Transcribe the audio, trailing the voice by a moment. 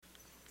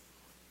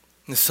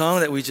The song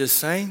that we just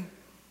sang,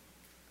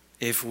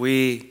 if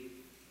we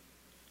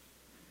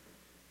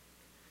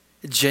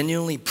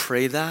genuinely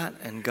pray that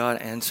and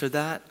God answered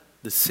that,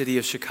 the city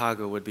of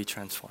Chicago would be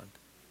transformed.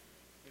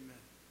 Amen.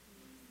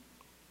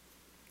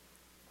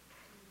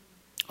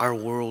 Our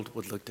world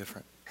would look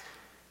different.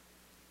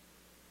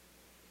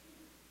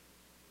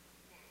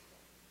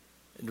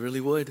 It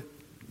really would.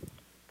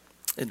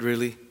 It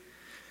really,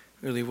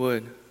 really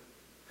would.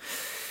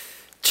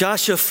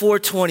 Joshua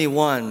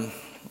 4:21,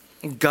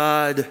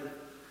 God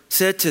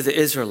said to the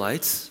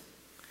Israelites,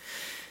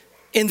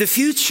 in the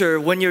future,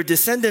 when your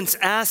descendants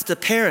ask the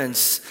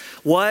parents,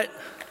 what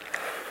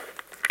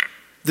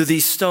do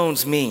these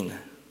stones mean?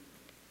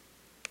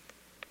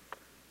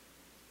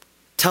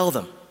 Tell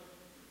them.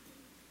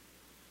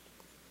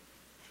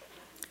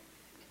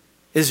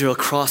 Israel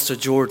crossed the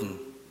Jordan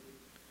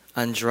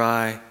on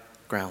dry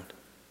ground.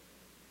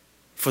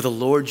 For the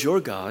Lord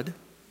your God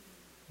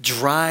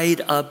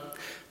dried up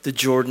the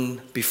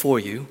Jordan before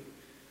you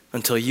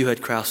until you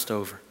had crossed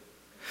over.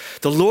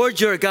 The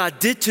Lord your God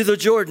did to the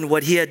Jordan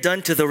what he had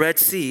done to the Red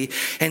Sea,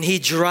 and he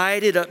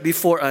dried it up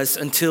before us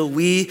until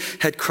we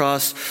had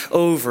crossed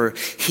over.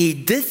 He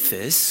did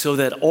this so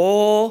that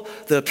all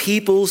the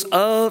peoples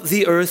of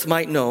the earth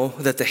might know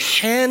that the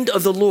hand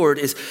of the Lord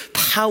is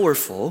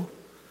powerful,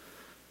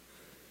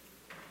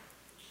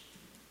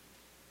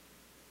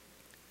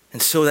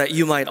 and so that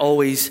you might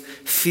always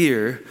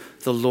fear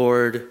the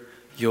Lord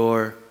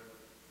your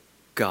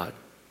God.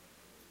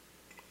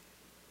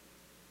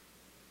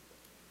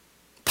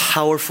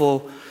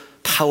 Powerful,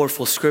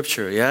 powerful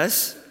scripture,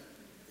 yes?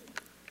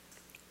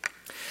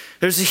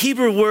 There's a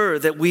Hebrew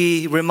word that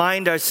we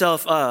remind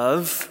ourselves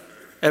of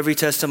every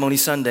Testimony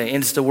Sunday,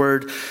 and it's the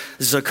word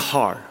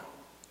zakar.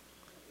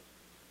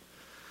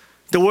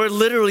 The word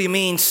literally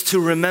means to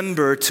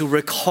remember, to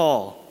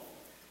recall.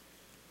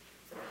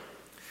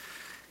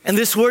 And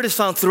this word is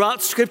found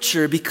throughout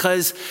Scripture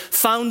because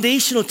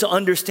foundational to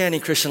understanding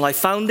Christian life,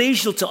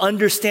 foundational to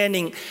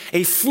understanding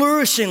a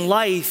flourishing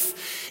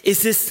life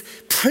is this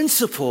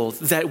principle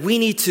that we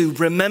need to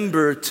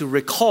remember, to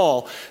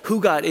recall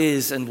who God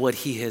is and what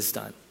he has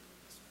done.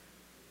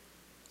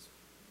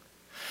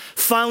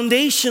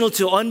 Foundational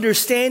to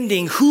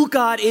understanding who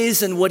God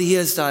is and what he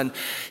has done,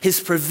 his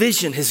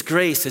provision, his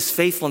grace, his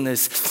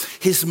faithfulness,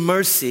 his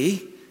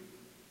mercy,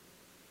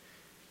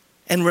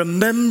 and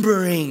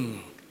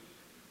remembering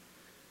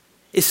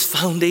is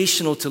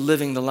foundational to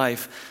living the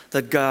life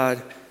that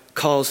God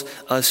calls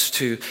us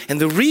to. And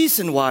the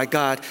reason why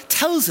God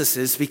tells us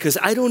is because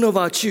I don't know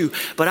about you,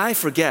 but I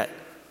forget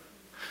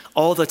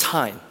all the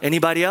time.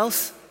 Anybody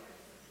else?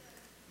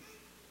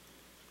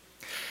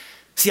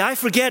 See, I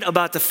forget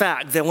about the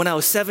fact that when I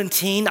was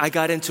 17, I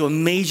got into a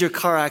major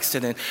car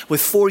accident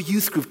with 4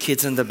 youth group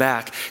kids in the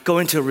back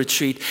going to a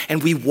retreat,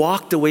 and we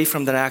walked away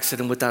from that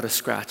accident without a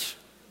scratch.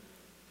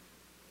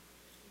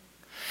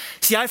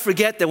 See, I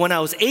forget that when I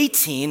was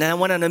 18 and I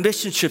went on a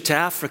mission trip to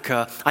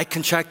Africa, I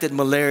contracted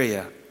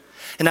malaria.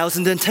 And I was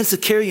in the intensive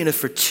care unit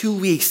for 2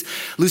 weeks,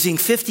 losing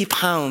 50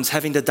 pounds,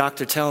 having the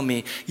doctor tell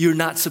me, you're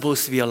not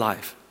supposed to be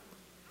alive.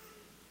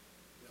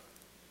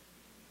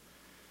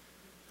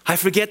 I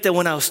forget that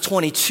when I was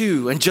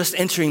 22 and just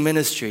entering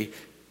ministry,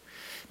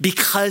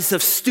 because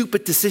of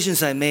stupid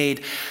decisions I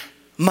made,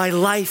 my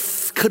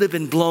life could have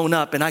been blown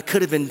up and I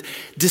could have been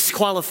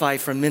disqualified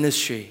from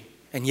ministry.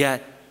 And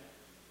yet,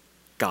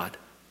 God.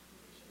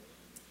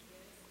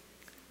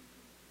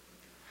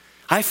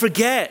 I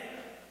forget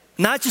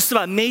not just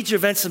about major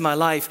events in my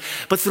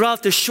life, but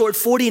throughout the short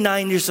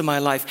 49 years of my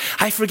life,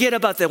 I forget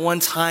about that one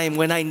time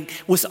when I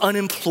was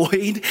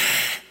unemployed.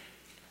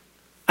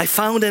 I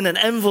found in an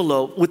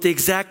envelope with the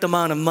exact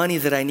amount of money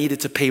that I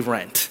needed to pay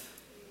rent.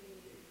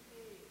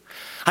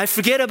 I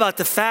forget about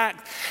the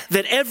fact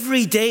that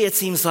every day it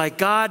seems like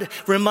God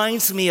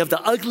reminds me of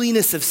the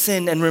ugliness of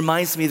sin and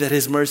reminds me that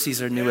his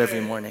mercies are new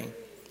every morning.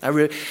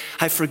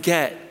 I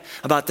forget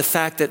about the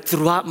fact that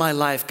throughout my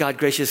life, God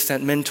graciously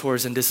sent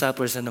mentors and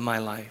disciples into my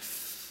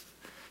life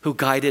who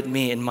guided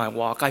me in my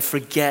walk. I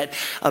forget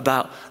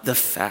about the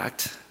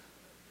fact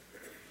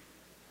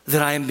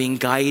that I am being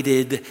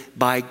guided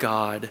by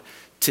God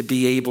to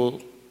be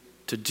able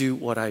to do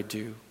what I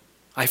do.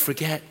 I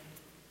forget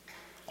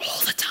all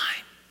the time.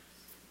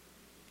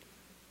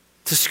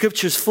 The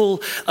scripture's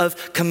full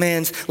of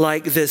commands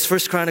like this.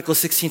 1 Chronicles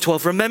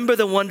 16:12. Remember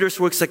the wondrous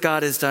works that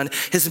God has done,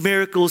 his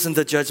miracles and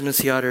the judgments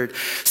he uttered.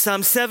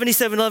 Psalm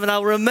 77:11. I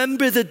will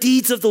remember the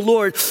deeds of the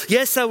Lord.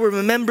 Yes, I will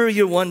remember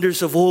your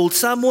wonders of old.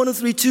 Psalm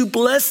 103:2.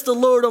 Bless the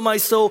Lord, O my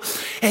soul.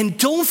 And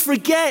don't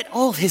forget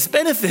all his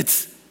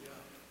benefits.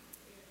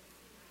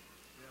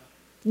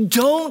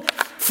 Don't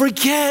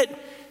forget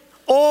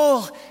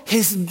all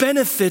his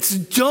benefits.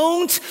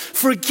 Don't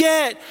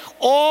forget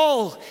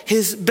all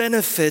his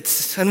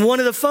benefits. And one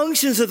of the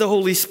functions of the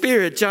Holy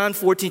Spirit, John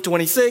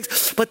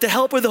 14:26, but the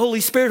helper, the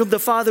Holy Spirit, whom the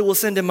Father will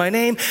send in my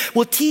name,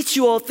 will teach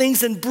you all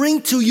things and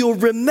bring to your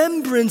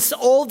remembrance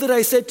all that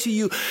I said to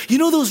you. You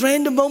know those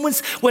random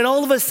moments when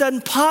all of a sudden,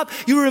 pop,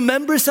 you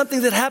remember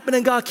something that happened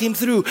and God came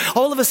through.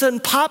 All of a sudden,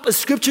 pop, a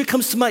scripture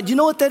comes to mind. You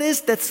know what that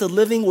is? That's the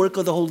living work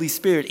of the Holy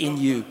Spirit in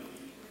you.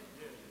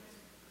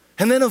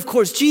 And then, of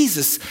course,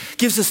 Jesus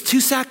gives us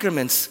two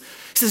sacraments.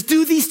 He says,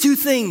 do these two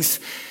things.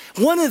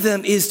 One of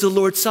them is the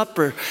Lord's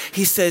Supper.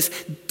 He says,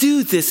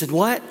 do this in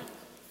what?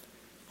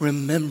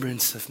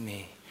 Remembrance of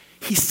me.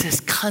 He says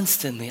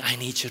constantly, I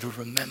need you to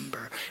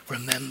remember,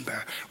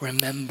 remember,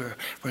 remember,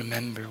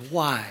 remember.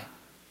 Why?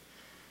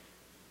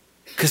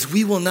 Because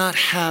we will not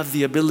have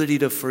the ability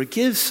to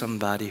forgive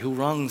somebody who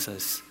wrongs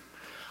us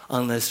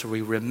unless we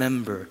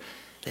remember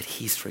that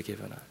he's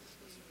forgiven us.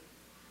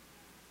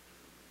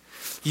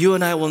 You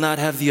and I will not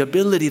have the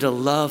ability to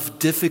love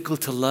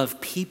difficult to love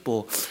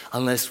people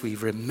unless we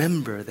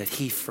remember that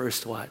he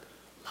first what?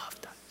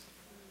 Loved us.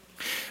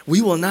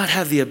 We will not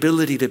have the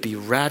ability to be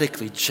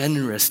radically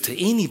generous to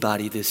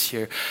anybody this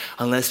year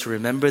unless we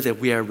remember that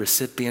we are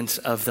recipients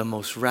of the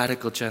most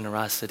radical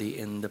generosity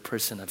in the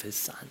person of his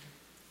Son.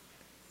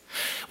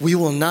 We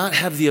will not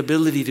have the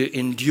ability to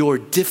endure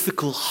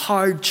difficult,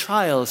 hard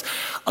trials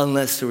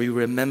unless we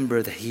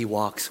remember that he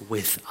walks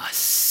with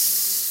us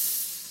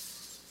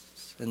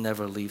and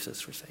never leaves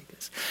us, forsake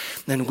us.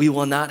 Then we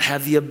will not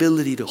have the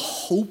ability to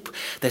hope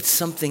that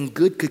something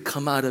good could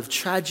come out of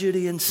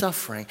tragedy and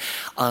suffering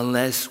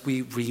unless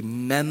we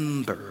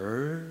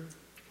remember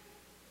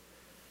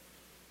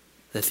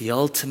that the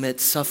ultimate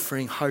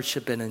suffering,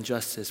 hardship, and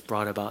injustice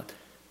brought about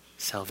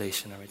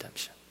salvation and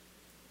redemption.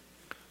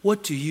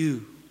 What do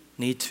you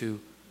need to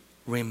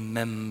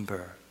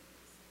remember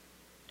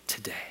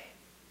today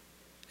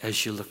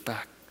as you look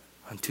back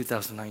on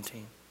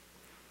 2019?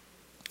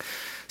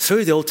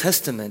 Story of the Old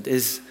Testament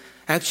is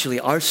actually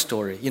our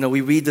story. You know,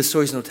 we read the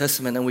stories in the Old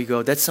Testament and we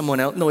go, that's someone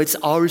else. No, it's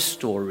our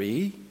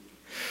story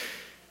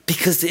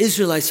because the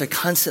Israelites are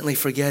constantly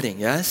forgetting,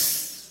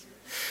 yes?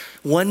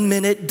 1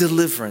 minute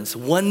deliverance,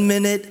 1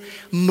 minute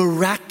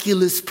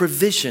miraculous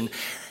provision.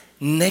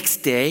 Next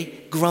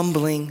day,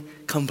 grumbling,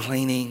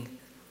 complaining,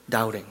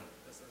 doubting.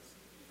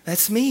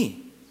 That's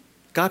me.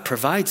 God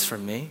provides for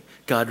me.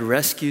 God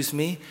rescues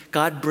me.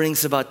 God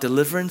brings about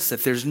deliverance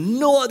that there's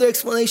no other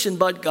explanation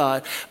but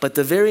God. But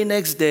the very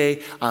next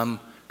day, I'm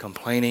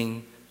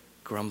complaining,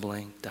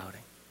 grumbling,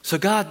 doubting. So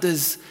God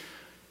does a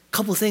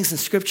couple things in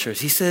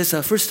scriptures. He says,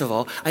 first of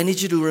all, I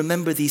need you to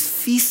remember these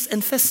feasts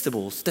and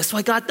festivals. That's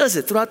why God does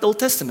it throughout the Old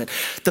Testament.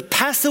 The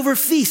Passover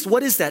feast,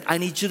 what is that? I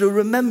need you to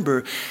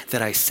remember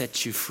that I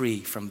set you free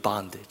from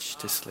bondage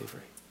to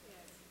slavery.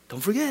 Don't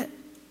forget.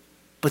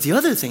 But the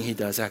other thing he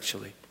does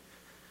actually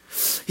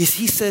is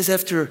he says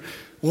after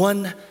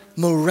one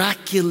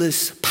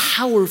miraculous,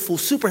 powerful,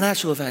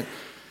 supernatural event,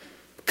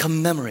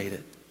 commemorate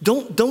it.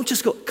 Don't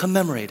just go,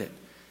 commemorate it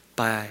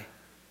by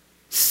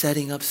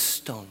setting up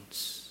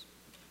stones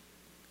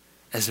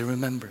as a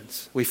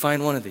remembrance. We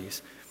find one of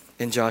these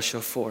in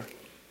Joshua 4.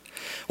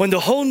 When the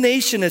whole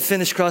nation had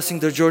finished crossing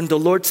the Jordan, the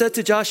Lord said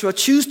to Joshua,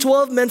 choose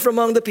 12 men from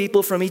among the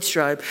people from each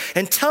tribe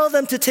and tell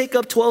them to take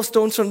up 12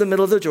 stones from the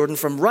middle of the Jordan,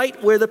 from right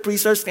where the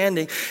priests are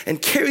standing,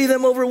 and carry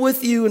them over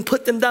with you and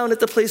put them down at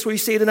the place where you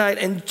stay tonight.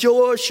 And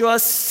Joshua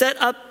set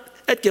up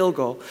at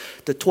Gilgal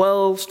the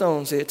 12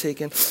 stones they had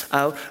taken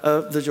out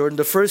of the Jordan.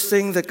 The first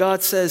thing that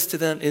God says to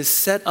them is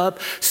set up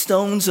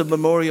stones of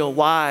memorial.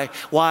 Why?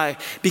 Why?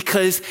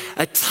 Because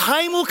a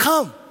time will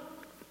come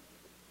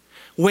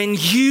when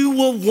you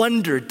will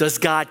wonder, does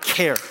God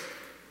care?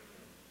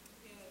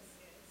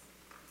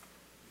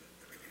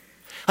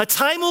 A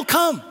time will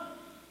come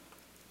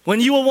when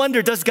you will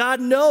wonder, does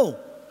God know?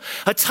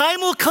 A time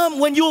will come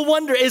when you will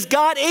wonder, is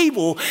God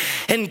able?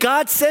 And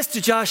God says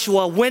to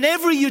Joshua,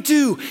 whenever you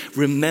do,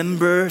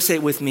 remember, say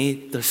it with me,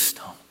 the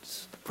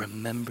stones.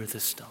 Remember the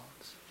stones.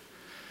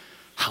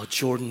 How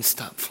Jordan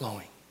stopped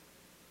flowing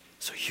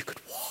so you could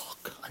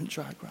walk on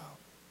dry ground.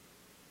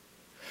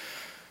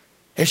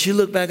 As you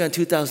look back on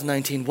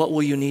 2019, what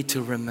will you need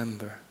to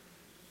remember?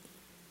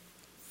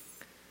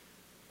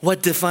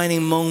 What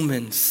defining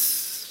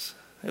moments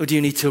do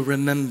you need to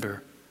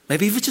remember?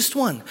 Maybe even just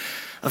one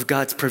of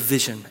God's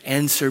provision,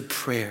 answered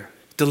prayer,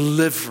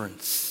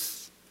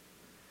 deliverance,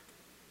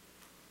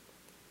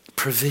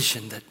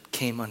 provision that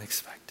came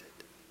unexpected.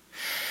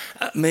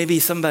 Maybe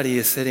somebody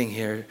is sitting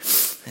here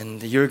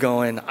and you're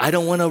going, I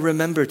don't want to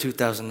remember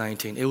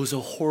 2019. It was a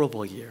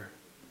horrible year.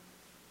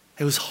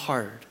 It was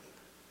hard.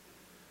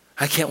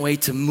 I can't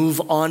wait to move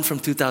on from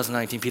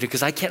 2019, Peter,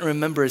 because I can't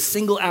remember a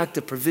single act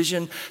of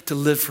provision,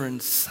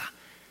 deliverance.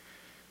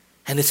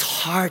 And it's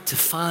hard to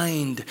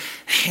find the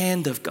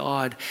hand of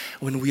God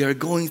when we are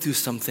going through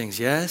some things,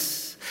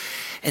 yes?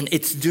 And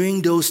it's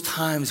during those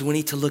times we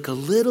need to look a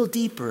little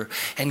deeper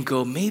and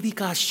go, maybe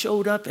God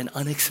showed up in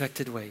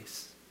unexpected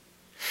ways.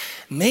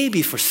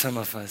 Maybe for some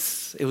of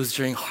us, it was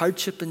during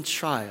hardship and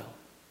trial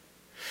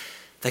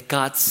that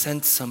God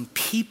sent some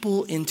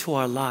people into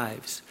our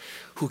lives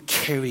who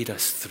carried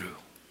us through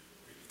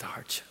the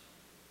hardship.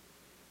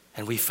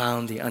 And we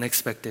found the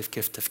unexpected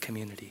gift of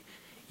community.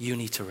 You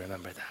need to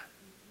remember that.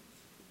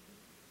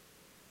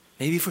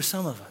 Maybe for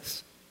some of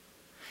us,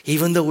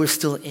 even though we're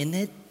still in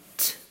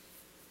it,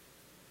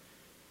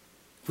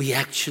 we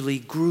actually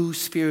grew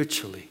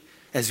spiritually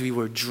as we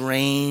were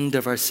drained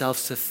of our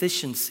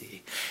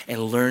self-sufficiency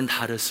and learned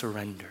how to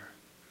surrender.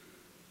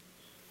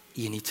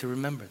 You need to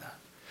remember that.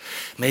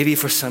 Maybe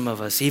for some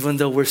of us, even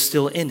though we're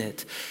still in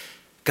it,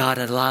 God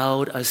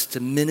allowed us to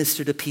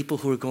minister to people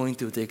who are going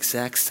through the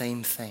exact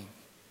same thing.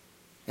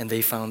 And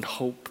they found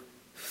hope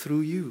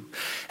through you.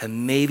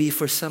 And maybe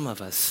for some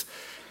of us,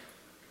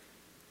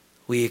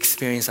 we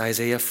experience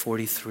Isaiah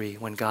 43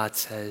 when God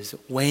says,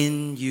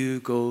 when you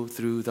go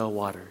through the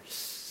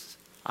waters,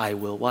 I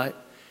will what?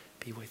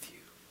 Be with you.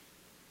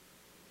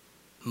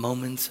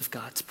 Moments of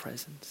God's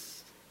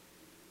presence.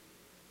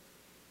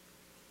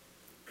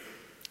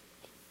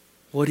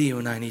 What do you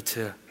and I need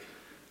to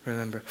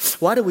remember?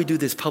 Why do we do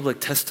this public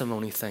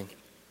testimony thing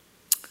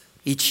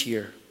each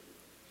year?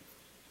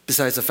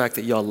 Besides the fact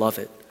that y'all love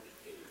it.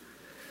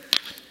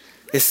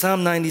 It's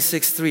Psalm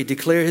 96:3.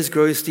 Declare his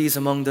glorious deeds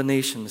among the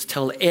nations.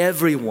 Tell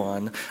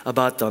everyone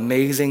about the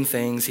amazing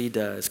things he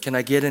does. Can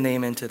I get an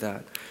amen to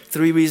that?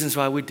 3 reasons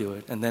why we do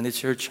it, and then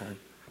it's your turn.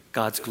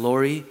 God's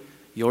glory,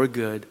 your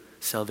good,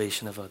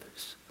 salvation of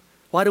others.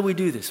 Why do we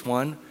do this?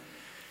 1,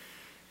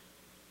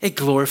 it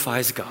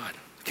glorifies God.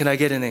 Can I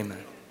get an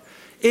amen?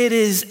 It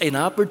is an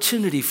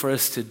opportunity for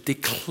us to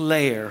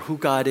declare who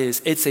God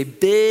is. It's a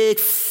big,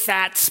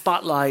 fat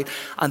spotlight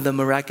on the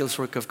miraculous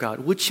work of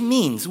God, which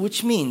means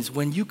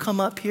when you come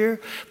up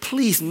here,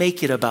 please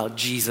make it about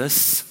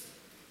Jesus.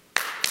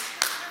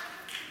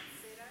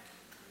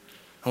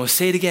 I want to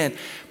say it again.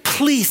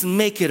 Please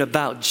make it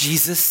about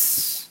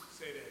Jesus.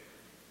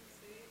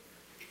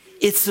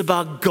 It's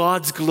about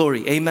God's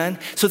glory, amen?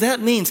 So that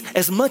means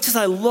as much as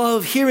I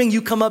love hearing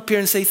you come up here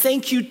and say,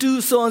 thank you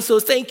to so-and-so,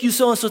 thank you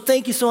so-and-so,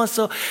 thank you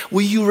so-and-so,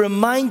 will you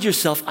remind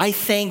yourself, I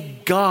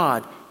thank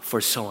God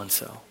for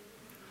so-and-so.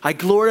 I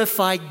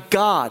glorify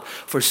God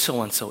for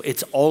so-and-so.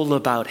 It's all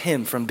about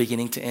him from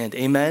beginning to end,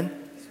 amen?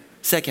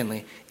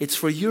 Secondly, it's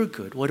for your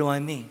good. What do I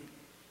mean?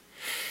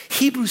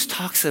 Hebrews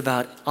talks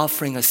about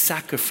offering a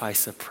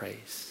sacrifice of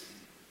praise.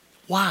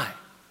 Why?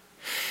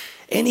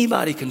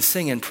 Anybody can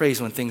sing and praise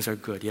when things are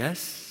good,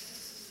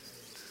 yes?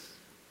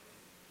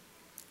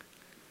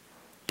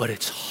 But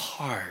it's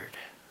hard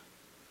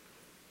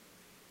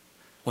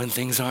when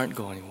things aren't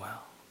going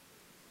well,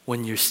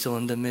 when you're still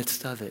in the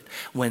midst of it,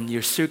 when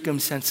your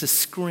circumstances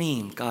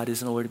scream, God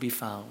is nowhere to be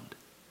found.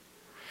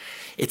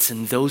 It's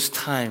in those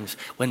times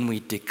when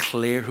we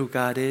declare who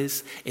God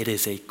is, it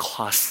is a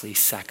costly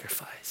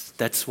sacrifice.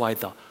 That's why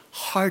the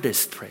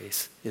hardest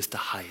praise is the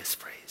highest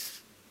praise.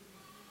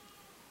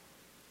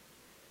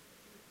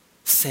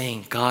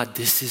 Saying, God,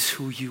 this is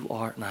who you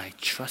are and I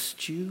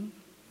trust you,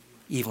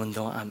 even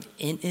though I'm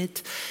in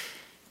it,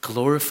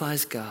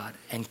 glorifies God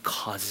and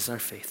causes our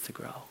faith to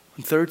grow.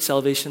 And third,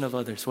 salvation of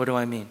others. What do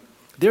I mean?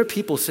 There are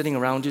people sitting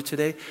around you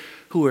today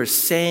who are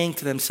saying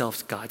to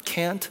themselves, God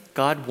can't,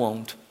 God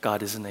won't,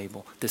 God isn't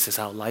able. This is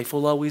how life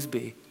will always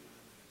be.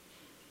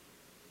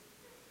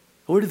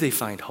 Where do they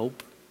find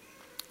hope?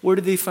 Where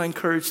do they find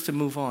courage to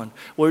move on?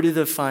 Where do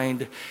they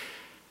find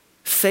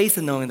faith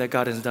in knowing that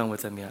God isn't done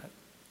with them yet?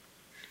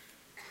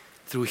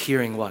 Through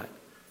hearing what?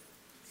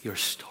 Your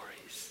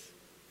stories.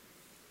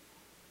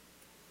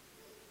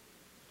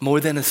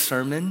 More than a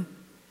sermon,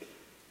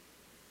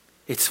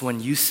 it's when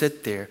you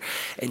sit there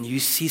and you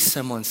see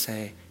someone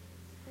say,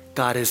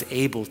 God is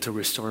able to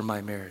restore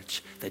my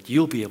marriage, that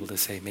you'll be able to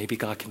say, maybe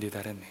God can do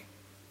that in me.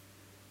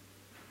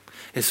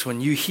 It's when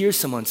you hear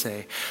someone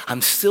say,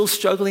 I'm still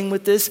struggling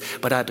with this,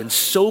 but I've been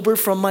sober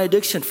from my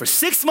addiction for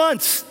 6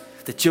 months,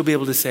 that you'll be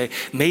able to say,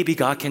 maybe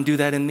God can do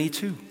that in me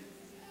too.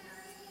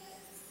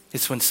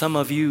 It's when some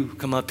of you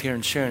come up here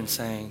and share and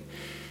saying,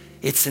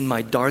 it's in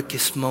my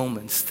darkest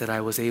moments that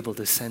I was able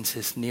to sense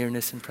his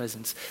nearness and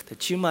presence,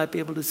 that you might be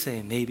able to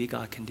say, maybe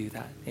God can do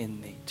that in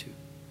me too.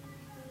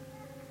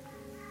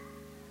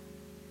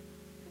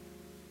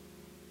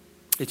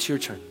 It's your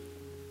turn.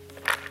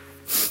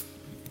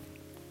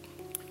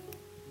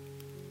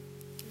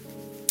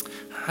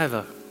 I have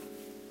a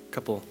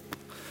couple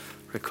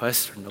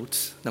requests or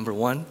notes. Number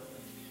 1,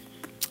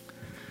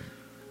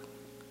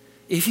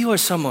 if you are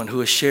someone who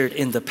has shared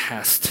in the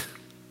past,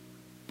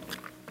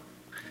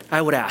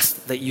 I would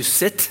ask that you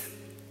sit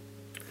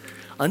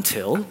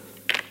until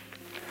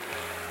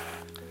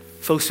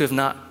folks who have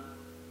not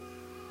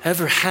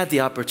ever had the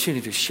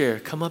opportunity to share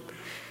come up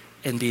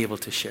and be able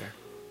to share.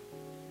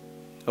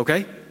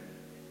 Okay?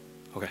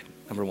 Okay,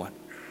 number 1.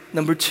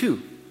 Number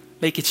 2,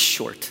 make it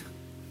short,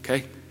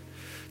 okay?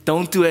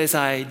 Don't do as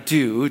I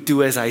do,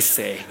 do as I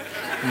say.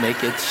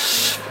 Make it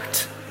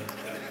short.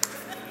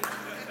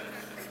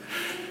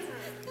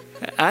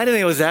 I didn't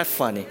think it was that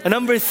funny.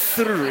 Number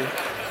 3,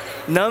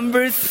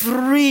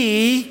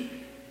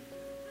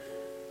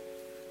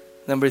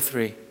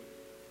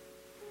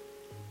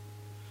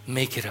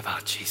 make it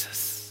about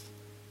Jesus.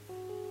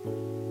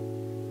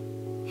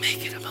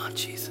 on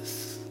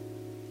Jesus.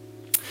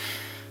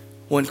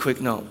 One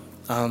quick note.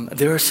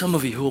 There are some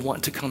of you who will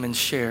want to come and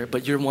share,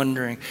 but you're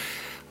wondering,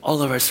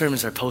 all of our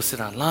sermons are posted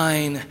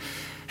online,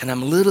 and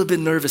I'm a little bit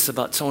nervous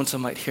about so-and-so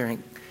might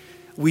hearing.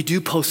 We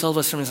do post all of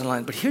our sermons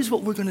online, but here's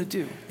what we're going to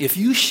do. If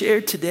you share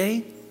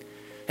today,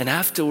 and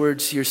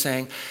afterwards you're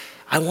saying,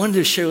 I wanted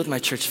to share with my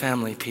church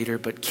family, Peter,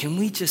 but can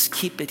we just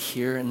keep it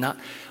here and not?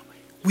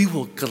 We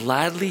will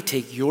gladly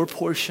take your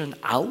portion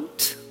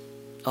out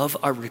of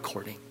our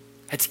recording.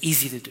 That's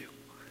easy to do,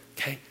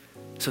 okay?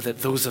 So that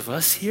those of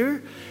us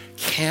here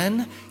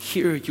can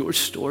hear your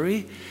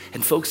story,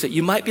 and folks that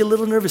you might be a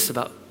little nervous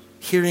about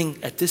hearing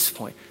at this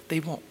point, they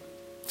won't.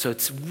 So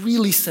it's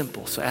really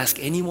simple. So ask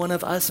any one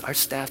of us, our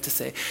staff, to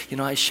say,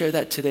 I share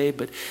that today,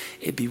 but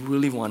it'd be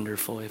really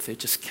wonderful if they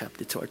just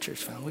kept it to our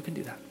church family. We can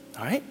do that,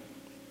 all right?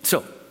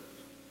 So,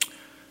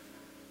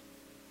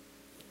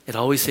 it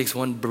always takes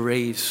one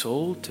brave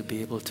soul to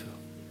be able to,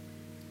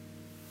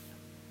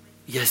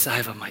 yes, I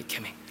have a mic,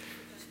 Kimmy,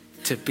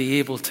 to be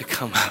able to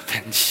come up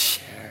and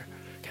share,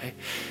 okay?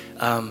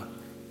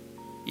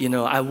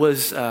 I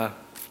was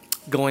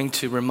going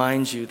to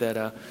remind you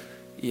that,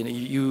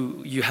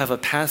 you have a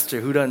pastor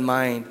who doesn't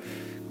mind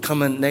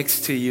coming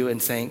next to you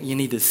and saying, you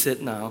need to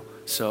sit now.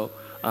 So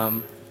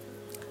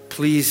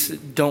please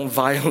don't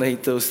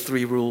violate those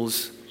 3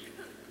 rules.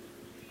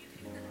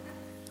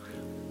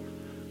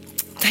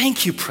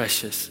 Thank you,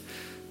 precious.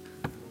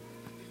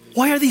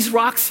 Why are these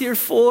rocks here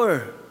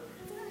for?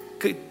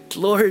 Good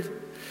Lord.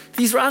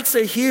 These rocks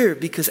are here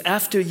because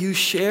after you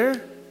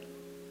share,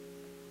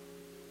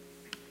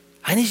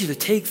 I need you to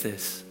take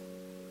this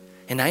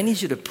and I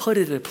need you to put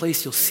it in a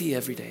place you'll see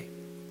every day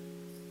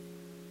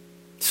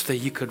so that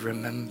you could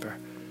remember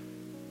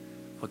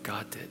what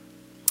God did.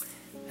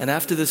 And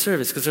after the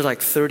service, because there are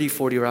like 30,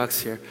 40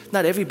 rocks here,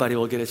 not everybody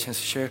will get a chance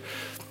to share.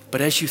 But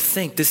as you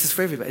think, this is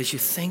for everybody, as you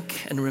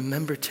think and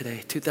remember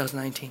today,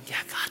 2019, yeah,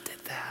 God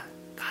did that.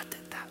 God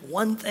did that.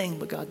 One thing,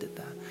 but God did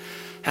that.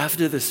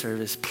 After the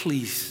service,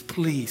 please,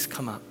 please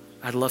come up.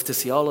 I'd love to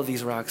see all of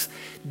these rocks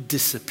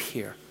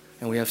disappear.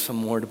 And we have some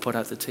more to put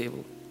out the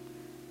table.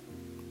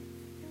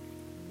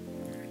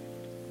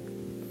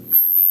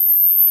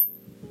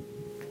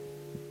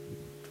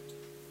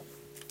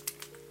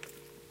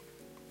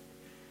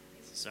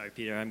 Sorry,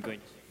 Peter, I'm going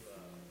to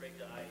break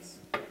the ice.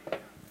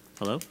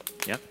 Hello?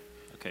 Yeah?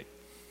 Okay.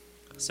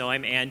 So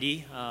I'm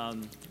Andy,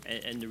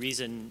 and the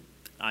reason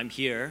I'm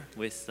here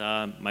with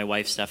my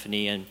wife,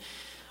 Stephanie, and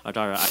our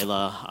daughter,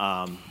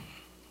 Isla,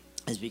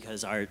 is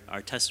because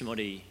our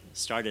testimony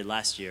started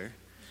last year,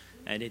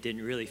 and it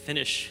didn't really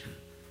finish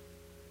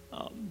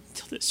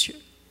till this year.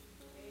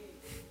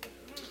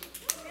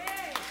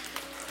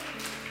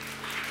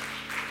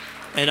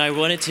 And I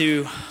wanted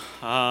to...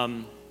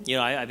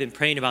 I've been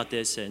praying about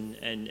this, and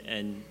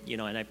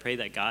I pray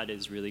that God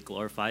is really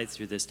glorified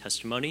through this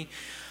testimony.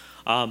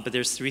 But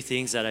there's 3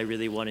 things that I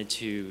really wanted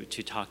to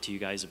talk to you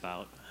guys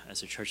about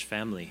as a church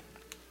family.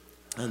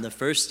 And the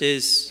first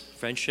is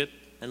friendship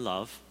and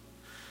love.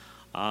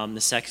 The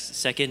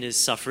second is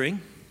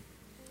suffering.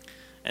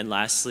 And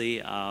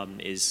lastly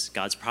is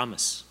God's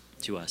promise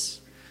to us.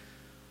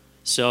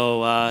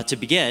 So to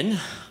begin,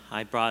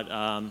 I brought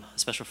a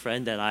special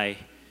friend that I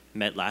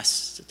met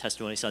last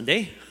Testimony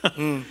Sunday.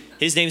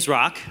 His name's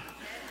Rock.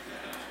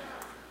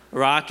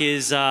 Rock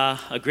is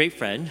a great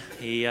friend.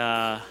 He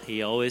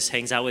always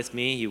hangs out with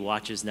me. He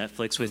watches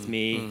Netflix with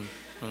me.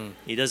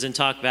 He doesn't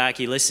talk back.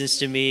 He listens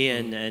to me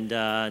and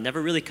never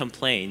really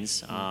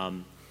complains.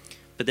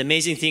 But the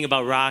amazing thing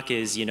about Rock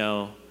is,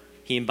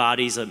 he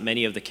embodies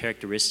many of the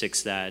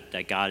characteristics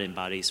that God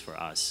embodies for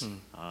us.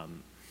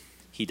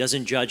 He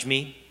doesn't judge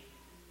me.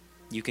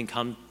 You can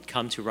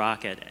come to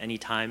Rock at any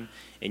time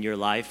in your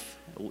life,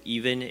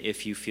 even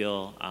if you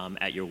feel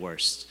at your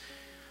worst.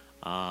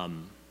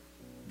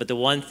 But the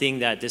one thing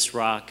that this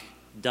rock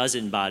does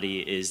embody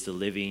is the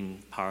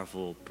living,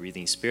 powerful,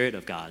 breathing Spirit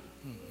of God.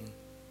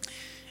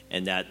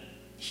 And that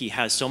he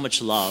has so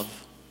much love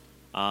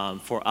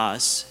for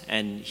us,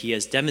 and he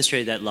has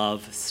demonstrated that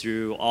love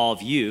through all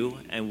of you,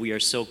 and we are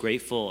so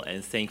grateful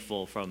and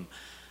thankful from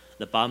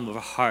the bottom of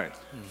our heart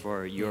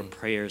for your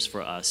prayers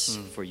for us,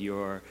 for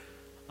your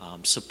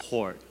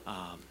support.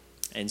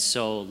 And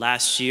so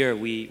last year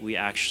we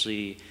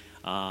actually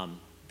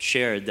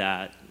shared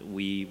that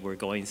we were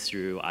going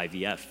through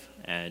IVF,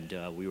 and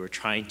we were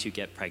trying to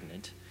get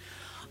pregnant.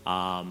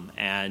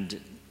 And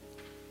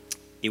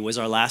it was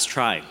our last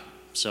try.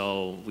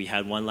 So we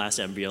had one last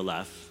embryo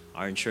left.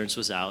 Our insurance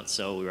was out,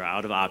 so we were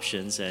out of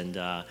options. And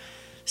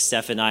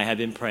Steph and I had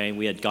been praying.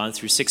 We had gone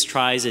through 6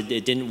 tries. It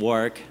didn't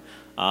work.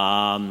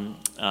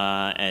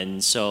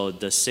 And so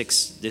this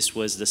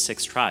was the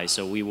 6th try.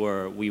 So we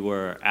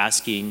were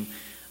asking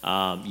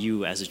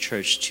you as a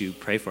church to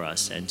pray for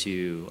us and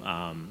to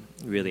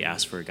really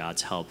ask for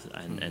God's help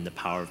and the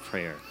power of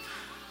prayer.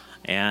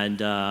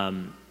 And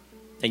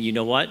you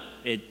know what?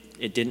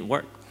 It didn't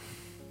work.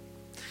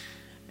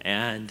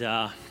 And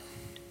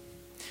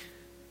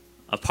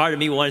a part of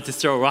me wanted to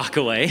throw a rock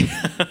away.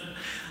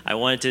 I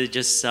wanted to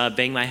just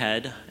bang my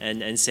head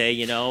and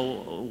say,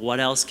 what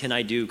else can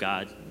I do,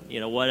 God?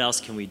 what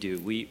else can we do?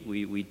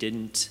 We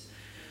didn't,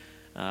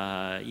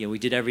 we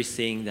did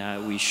everything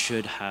that we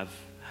should have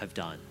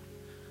done.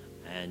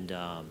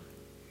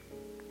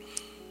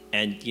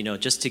 And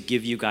just to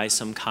give you guys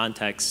some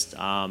context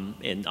on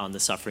the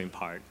suffering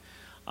part,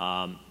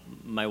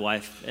 my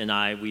wife and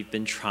I, we've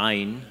been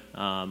trying.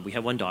 We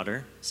have one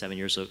daughter, 7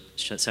 years old,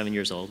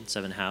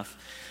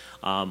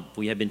 7.5.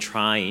 We have been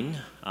trying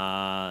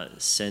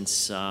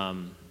since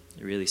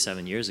really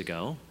 7 years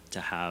ago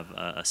to have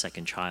a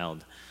second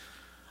child.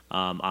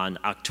 On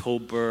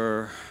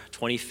October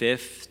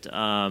 25th,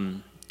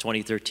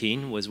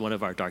 2013 was one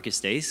of our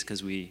darkest days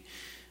because we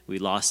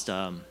lost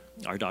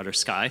our daughter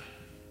Sky,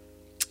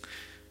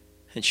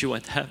 and she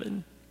went to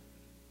heaven.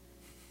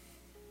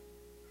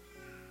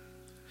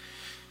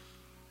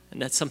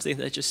 And that's something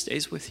that just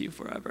stays with you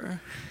forever.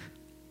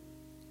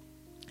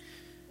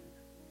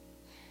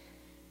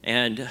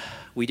 And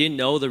we didn't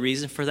know the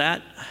reason for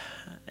that.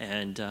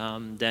 And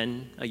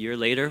then a year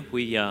later,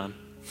 we got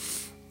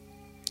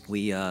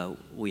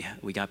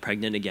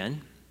pregnant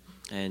again,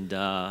 and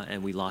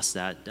we lost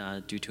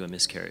that due to a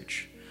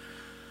miscarriage.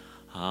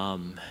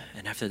 And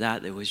after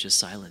that, there was just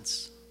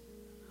silence.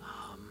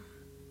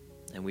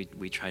 And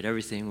we tried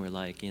everything. We're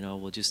like,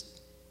 we'll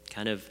just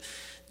kind of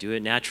do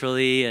it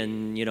naturally,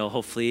 and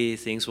hopefully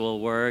things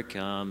will work.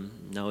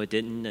 No, it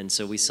didn't. And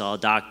so we saw a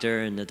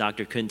doctor, and the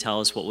doctor couldn't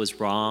tell us what was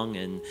wrong.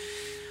 And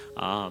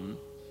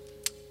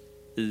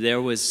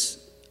there was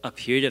a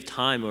period of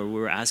time where we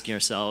were asking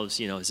ourselves,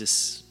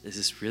 is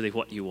this really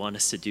what you want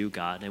us to do,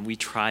 God? And we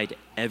tried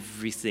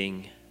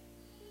everything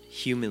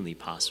humanly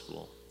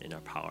possible in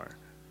our power.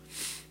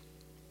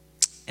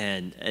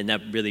 And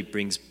that really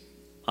brings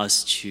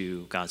us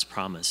to God's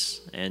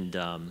promise. And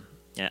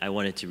I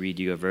wanted to read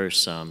you a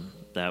verse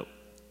that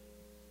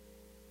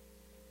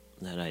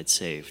I had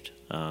saved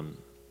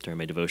during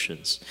my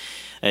devotions.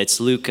 It's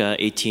Luke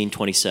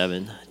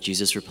 18:27.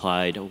 Jesus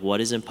replied, "What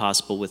is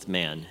impossible with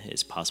man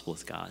is possible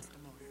with God."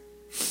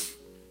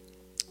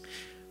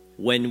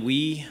 When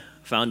we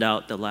found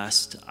out the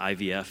last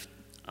IVF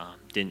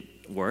didn't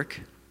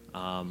work,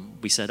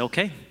 we said,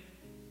 okay,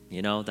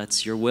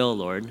 that's your will,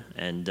 Lord.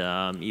 And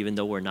even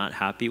though we're not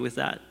happy with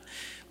that,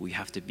 we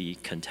have to be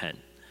content.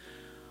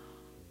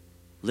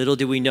 Little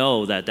did we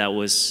know that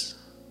was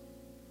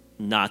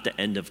not the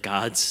end of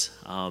God's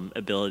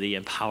ability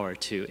and power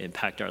to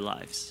impact our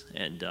lives.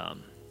 And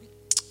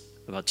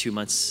about 2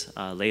 months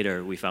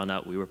later, we found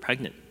out we were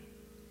pregnant.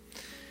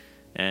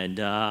 And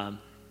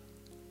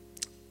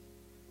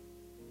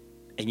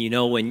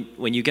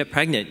when you get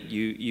pregnant,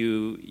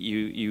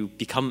 you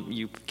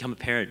become a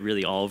parent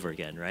really all over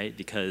again, right?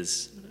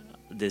 Because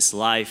this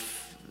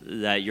life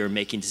that you're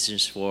making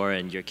decisions for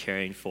and you're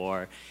caring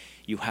for,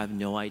 you have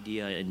no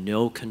idea and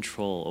no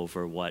control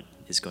over what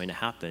is going to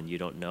happen. You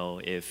don't know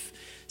if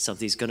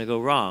something's going to go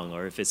wrong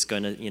or if it's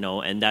going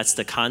to, and that's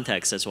the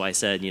context. That's why I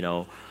said,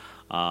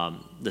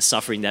 the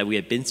suffering that we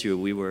had been through,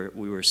 we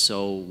were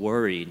so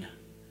worried.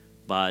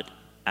 But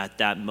at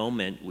that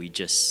moment, we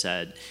just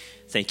said,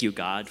 thank you,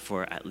 God,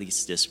 for at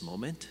least this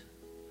moment,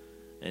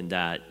 and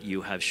that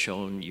you have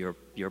shown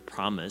your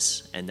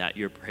promise and that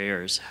your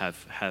prayers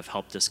have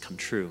helped us come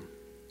true.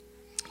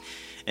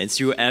 And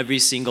through every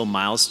single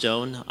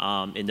milestone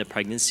in the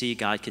pregnancy,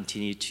 God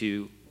continued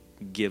to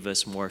give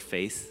us more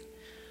faith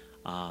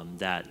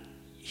that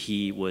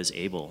he was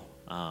able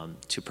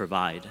to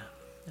provide.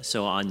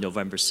 So on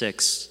November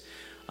 6,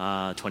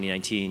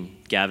 2019,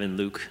 Gavin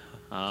Luke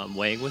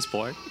Wang was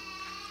born.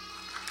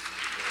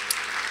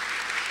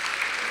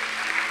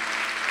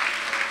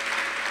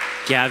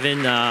 Gavin,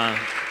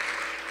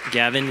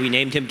 we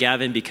named him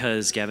Gavin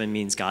because Gavin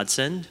means God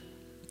send,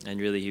 and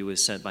really he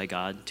was sent by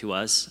God to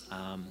us.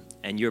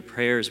 And your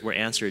prayers were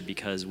answered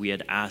because we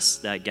had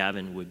asked that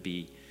Gavin would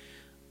be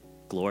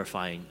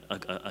glorifying,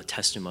 a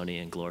testimony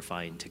and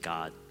glorifying to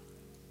God.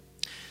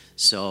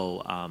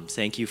 So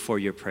thank you for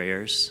your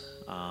prayers.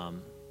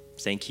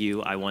 Thank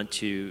you. I want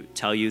to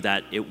tell you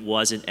that it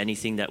wasn't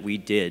anything that we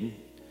did.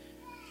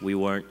 We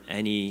weren't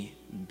any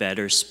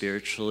better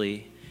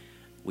spiritually.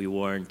 We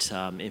weren't,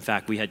 in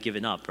fact, we had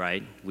given up,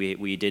 right?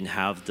 We didn't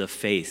have the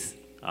faith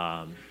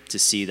to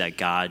see that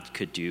God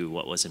could do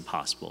what was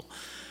impossible.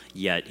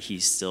 Yet he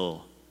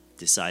still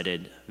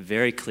decided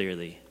very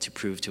clearly to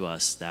prove to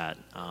us that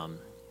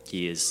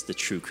he is the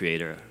true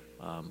creator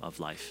of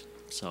life.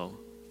 So,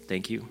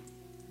 thank you.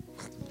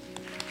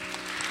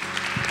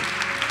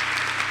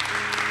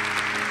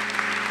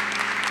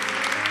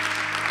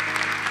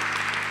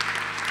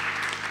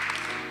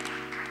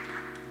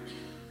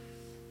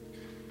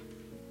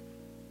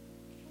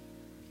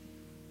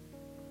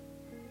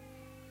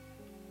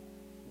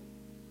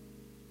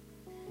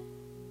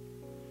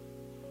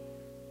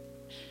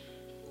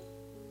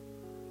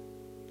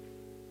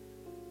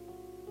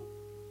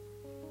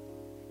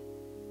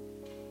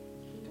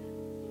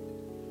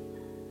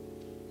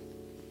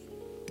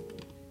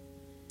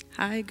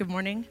 Hi, good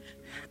morning.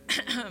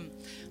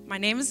 My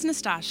name is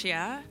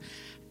Nastasia,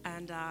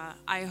 and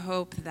I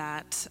hope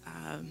that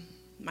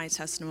my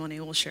testimony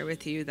will share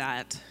with you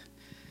that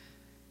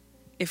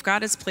if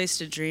God has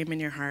placed a dream in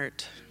your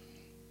heart,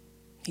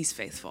 He's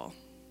faithful.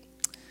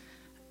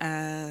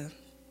 The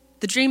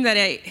dream that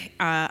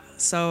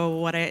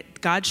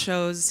God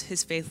shows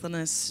his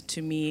faithfulness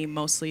to me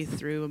mostly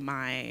through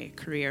my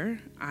career.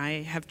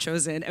 I have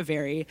chosen a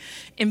very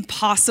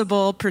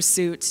impossible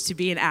pursuit to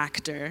be an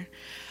actor.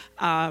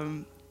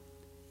 I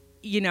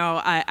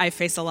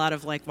face a lot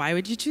of why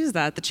would you choose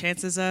that? The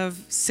chances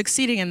of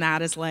succeeding in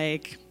that is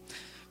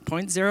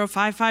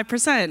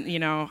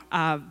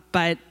 0.055%,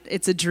 but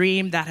it's a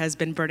dream that has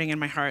been burning in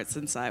my heart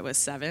since I was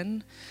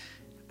 7.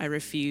 I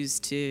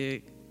refuse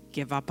to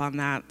give up on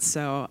that.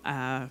 So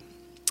I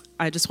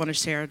just want to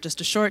share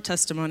just a short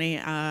testimony.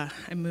 I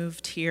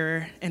moved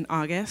here in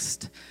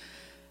August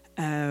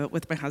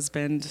with my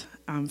husband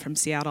from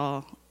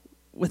Seattle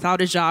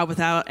without a job,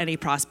 without any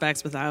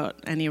prospects, without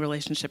any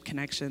relationship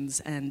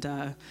connections. And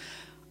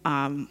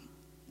I'm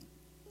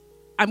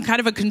kind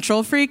of a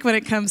control freak when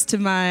it comes to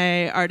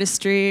my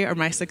artistry or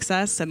my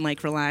success and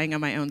relying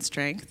on my own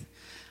strength.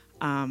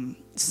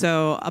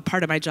 So a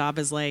part of my job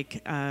is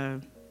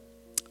auditioning.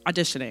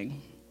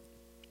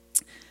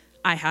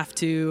 I have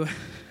to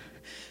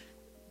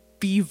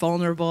be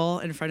vulnerable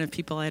in front of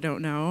people I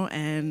don't know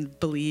and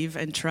believe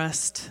and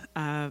trust.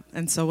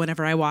 And so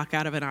whenever I walk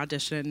out of an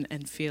audition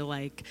and feel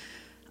like,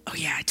 oh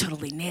yeah, I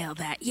totally nailed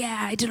that. Yeah,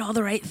 I did all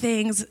the right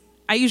things.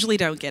 I usually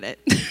don't get it.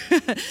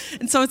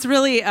 And so it's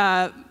really,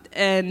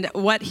 and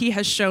what he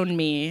has shown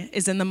me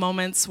is in the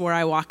moments where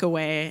I walk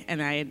away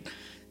and I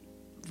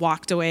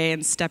walked away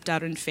and stepped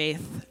out in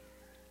faith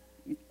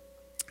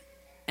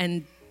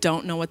and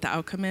don't know what the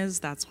outcome is,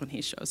 that's when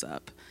he shows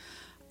up.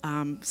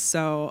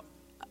 So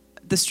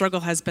the struggle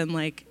has been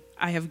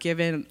I have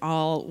given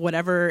all,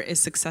 whatever is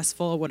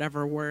successful,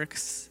 whatever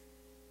works,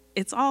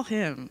 it's all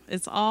him.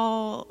 It's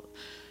all,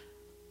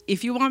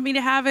 if you want me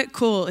to have it,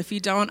 cool. If you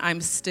don't,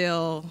 I'm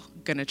still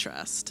gonna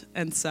trust.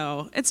 And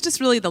so it's just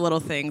really the little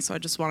things. So I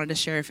just wanted to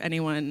share if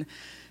anyone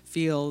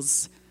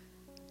feels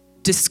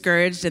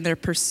discouraged in their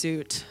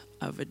pursuit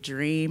of a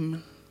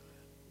dream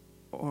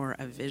or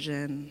a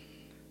vision,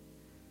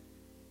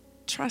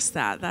 trust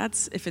that.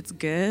 That's, if it's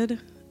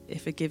good,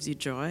 if it gives you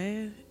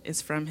joy,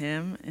 it's from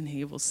him and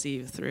he will see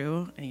you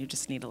through and you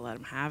just need to let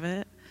him have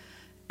it.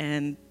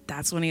 And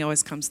that's when he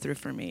always comes through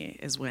for me,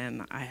 is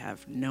when I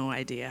have no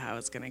idea how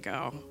it's gonna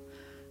go.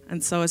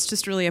 And so it's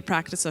just really a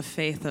practice of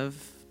faith, of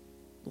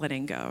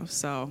letting go.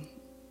 So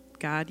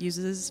God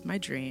uses my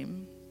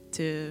dream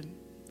to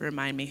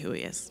remind me who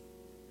he is.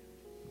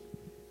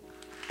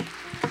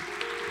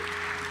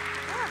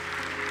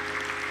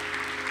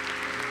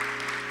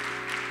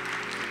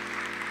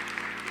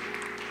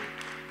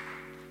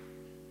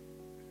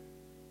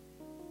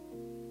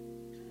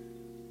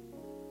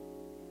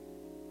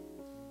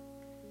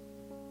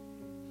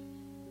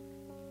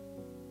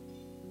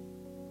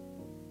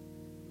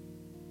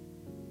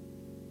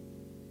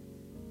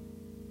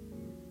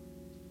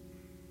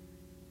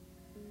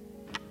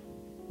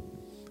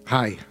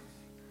 Hi.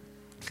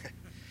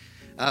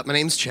 My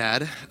name's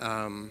Chad,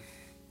 and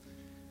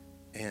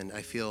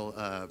I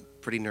feel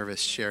pretty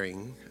nervous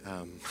sharing.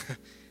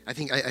 I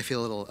think I feel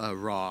a little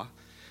raw,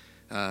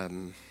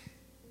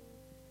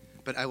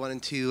 but I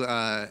wanted to,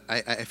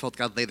 I felt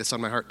God lay this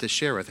on my heart to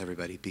share with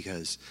everybody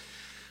because,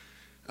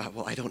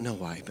 well, I don't know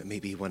why, but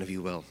maybe one of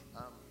you will.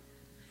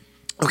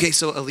 Okay,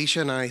 so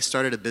Alicia and I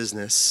started a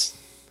business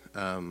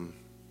about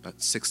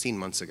 16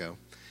 months ago,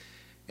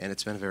 and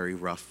it's been a very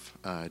rough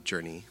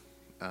journey.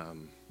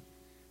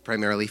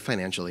 Primarily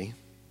financially.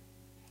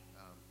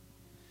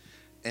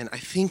 And I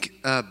think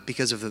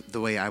because of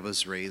the way I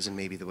was raised and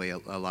maybe the way a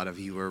lot of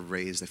you were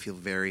raised, I feel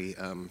very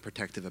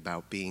protective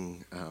about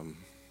being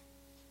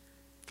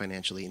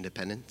financially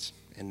independent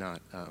and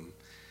not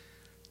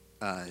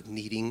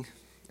needing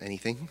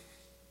anything.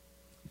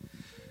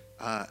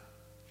 I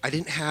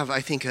didn't have, I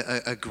think,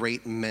 a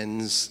great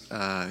men's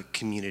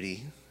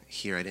community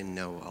here. I didn't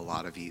know a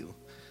lot of you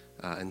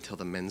until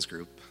the men's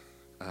group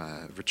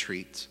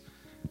retreat.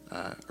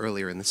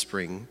 Earlier in the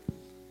spring,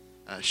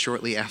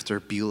 shortly after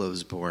Beulah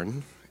was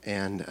born,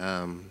 and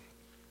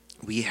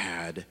we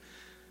had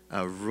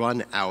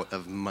run out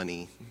of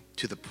money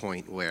to the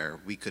point where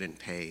we couldn't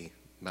pay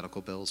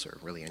medical bills or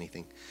really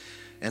anything.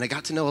 And I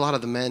got to know a lot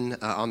of the men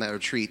on that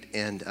retreat,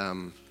 and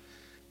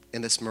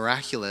in this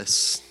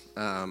miraculous,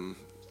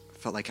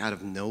 felt like out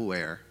of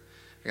nowhere,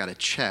 I got a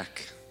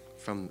check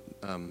from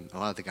a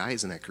lot of the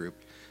guys in that group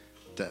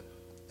that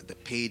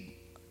paid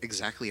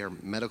exactly our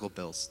medical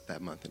bills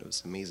that month, and it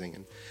was amazing.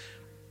 And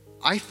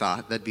I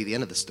thought that'd be the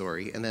end of the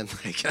story, and then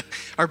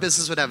our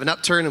business would have an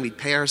upturn and we'd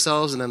pay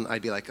ourselves, and then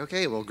I'd be like,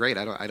 okay, well, great,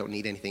 I don't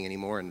need anything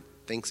anymore, and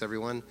thanks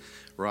everyone,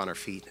 we're on our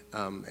feet.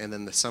 And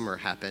then the summer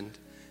happened,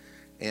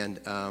 and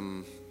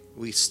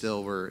we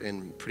still were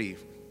in pretty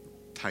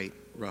tight,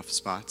 rough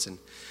spots, and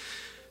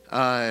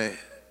I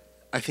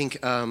think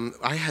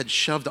I had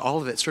shoved all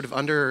of it sort of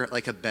under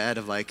a bed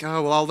of oh,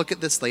 well, I'll look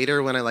at this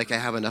later when I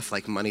have enough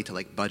money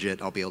to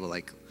budget. I'll be able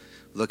to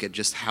look at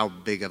just how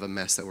big of a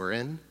mess that we're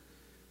in.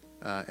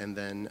 And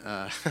then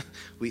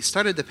we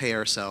started to pay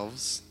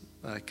ourselves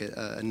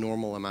a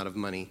normal amount of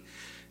money.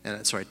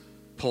 And so I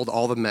pulled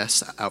all the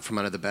mess out from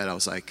under the bed. I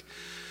was like,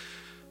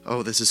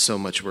 oh, this is so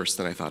much worse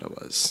than I thought it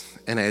was.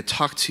 And I had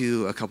talked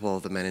to a couple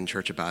of the men in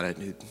church about it,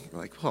 who were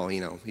like, well,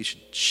 you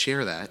should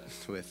share that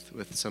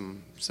with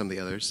some of the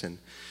others.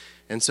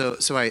 And so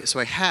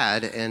I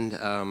had, and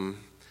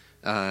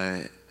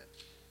I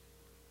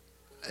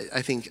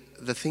think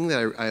the thing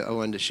that I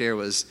wanted to share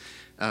was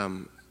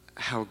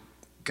how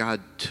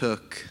God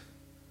took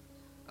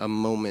a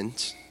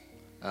moment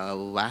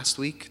last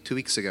week, 2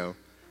 weeks ago,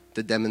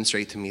 to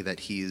demonstrate to me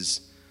that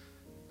He's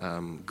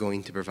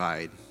going to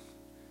provide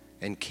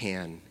and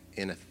can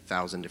in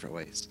 1,000 different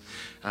ways.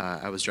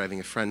 I was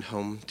driving a friend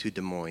home to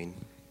Des Moines,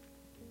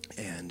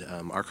 and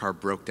our car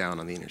broke down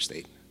on the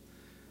interstate.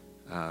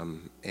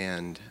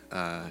 And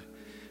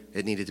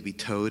it needed to be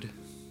towed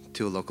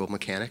to a local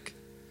mechanic.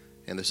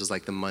 And this was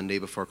like the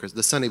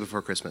Sunday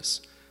before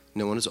Christmas.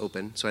 No one was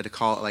open, so I had to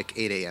call at like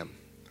 8 a.m.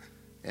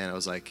 And I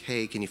was like,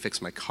 hey, can you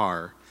fix my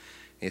car?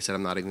 And he said,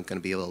 I'm not even going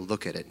to be able to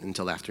look at it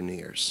until after New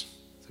Year's.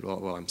 I said,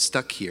 well, I'm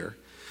stuck here.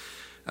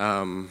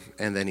 And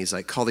then he's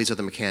like, call these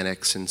other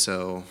mechanics. And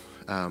so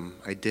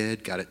I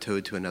got it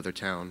towed to another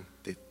town.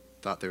 They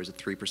thought there was a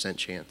 3%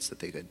 chance that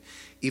they could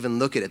even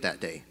look at it that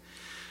day.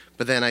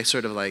 But then I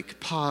sort of like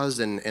paused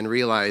and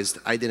realized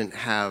I didn't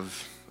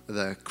have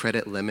the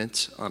credit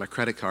limit on a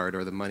credit card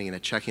or the money in a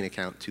checking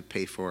account to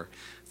pay for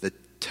the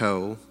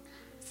tow,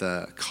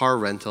 the car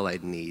rental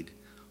I'd need,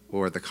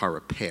 or the car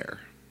repair.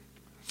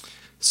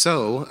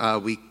 So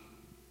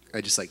I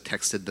just like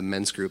texted the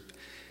men's group,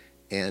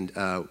 and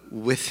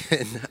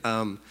within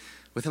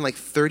like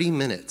 30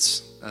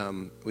 minutes,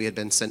 we had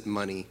been sent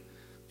money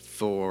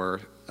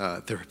for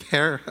the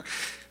repair.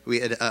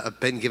 We had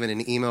been given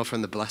an email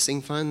from the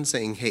Blessing Fund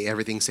saying, hey,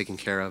 everything's taken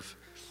care of.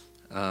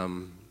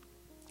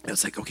 I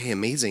was like, okay,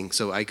 amazing.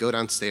 So I go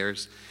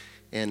downstairs,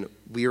 and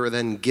we were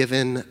then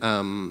given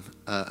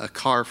a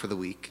car for the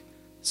week,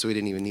 so we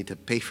didn't even need to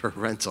pay for a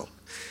rental.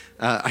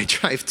 I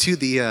drive to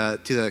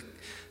the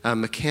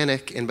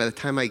mechanic, and by the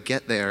time I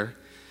get there,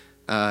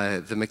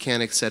 the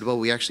mechanic said, well,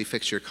 we actually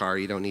fixed your car.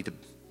 You don't need to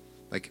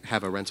like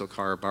have a rental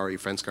car or borrow your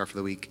friend's car for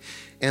the week.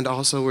 And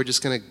also, we're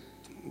just going to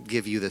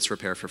give you this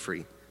repair for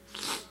free.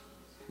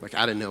 Like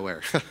out of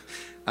nowhere.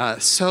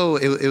 So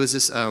it was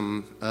this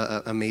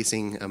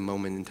amazing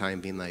moment in time,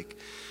 being like,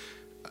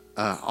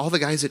 all the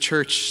guys at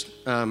church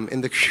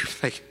in the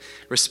group like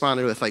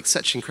responded with like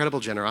such incredible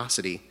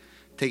generosity,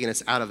 taking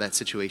us out of that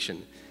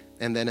situation.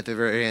 And then at the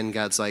very end,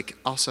 God's like,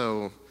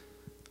 also,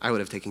 I would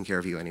have taken care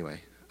of you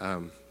anyway.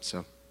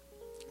 So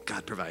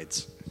God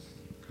provides.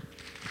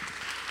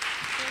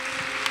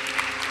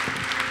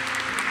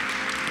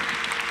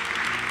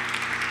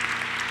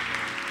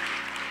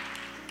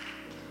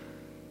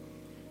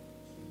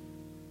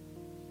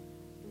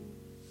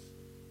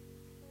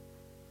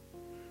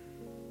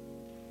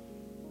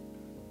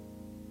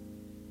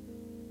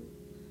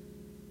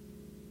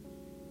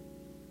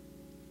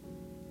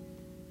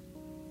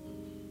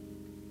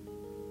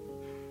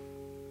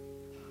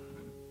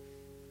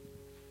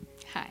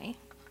 Hi,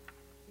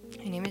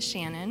 my name is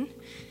Shannon,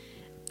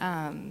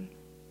 and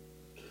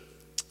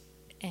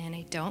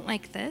I don't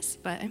like this,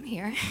 but I'm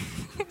here.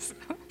 So,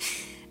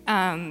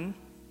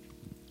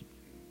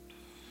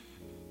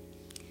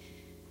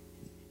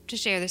 to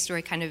share the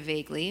story kind of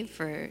vaguely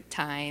for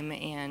time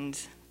and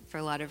for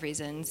a lot of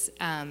reasons,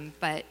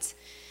 but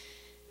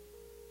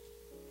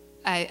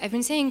I've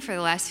been saying for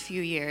the last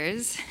few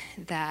years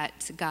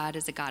that God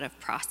is a God of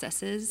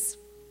processes,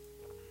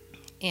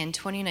 and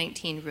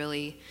 2019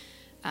 really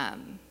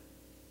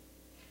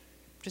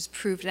just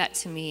proved that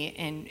to me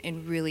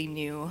in really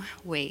new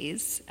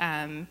ways.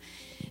 And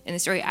the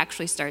story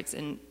actually starts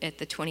at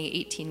the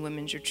 2018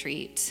 Women's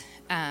Retreat,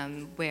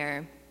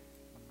 where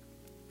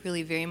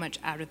really very much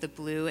out of the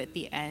blue at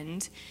the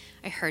end,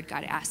 I heard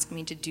God ask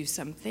me to do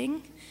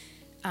something.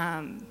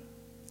 And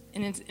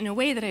it's in a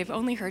way that I've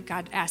only heard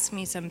God ask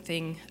me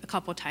something a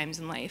couple times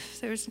in life.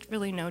 There's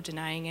really no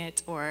denying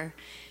it or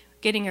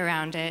getting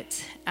around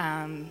it.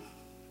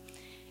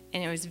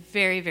 And it was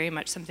very, very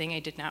much something I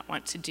did not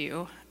want to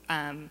do.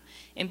 And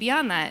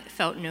beyond that,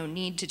 felt no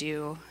need to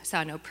do,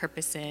 saw no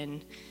purpose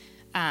in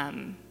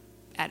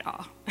at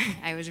all.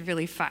 I was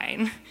really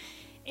fine.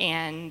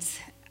 And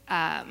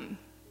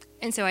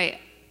so I,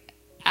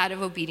 out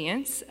of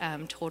obedience,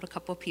 told a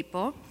couple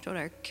people, told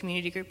our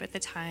community group at the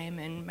time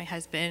and my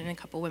husband and a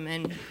couple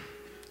women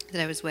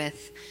that I was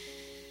with,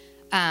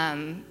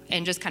 and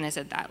just kind of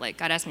said that, like,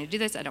 God asked me to do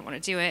this, I don't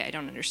want to do it, I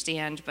don't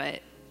understand,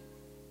 but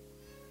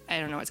I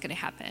don't know what's going to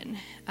happen.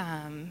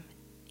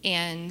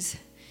 And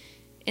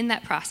in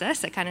that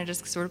process, I kind of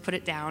just sort of put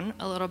it down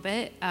a little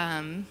bit.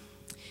 My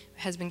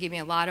husband gave me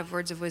a lot of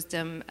words of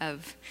wisdom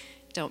of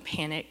don't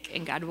panic,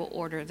 and God will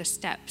order the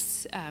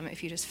steps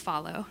if you just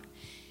follow.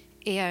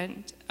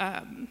 And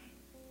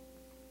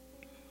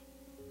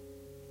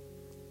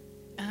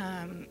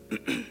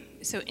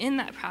so in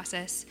that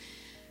process,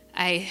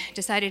 I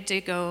decided to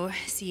go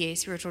see a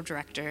spiritual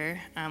director,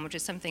 which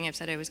is something I've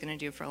said I was going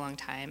to do for a long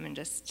time and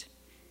just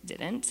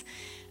didn't.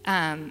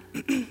 And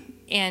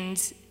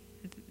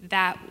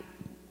that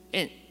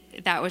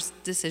was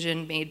a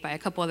decision made by a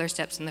couple other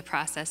steps in the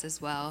process as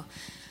well.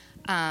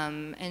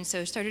 And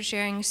so started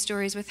sharing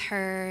stories with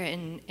her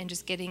and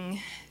just getting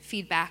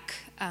feedback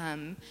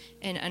and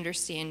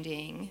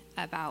understanding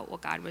about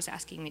what God was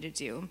asking me to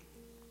do,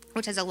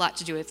 which has a lot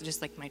to do with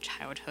just like my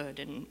childhood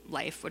and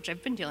life, which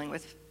I've been dealing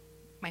with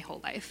my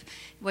whole life.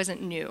 It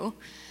wasn't new.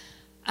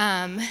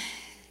 And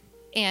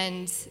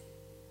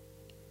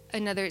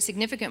another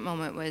significant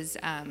moment was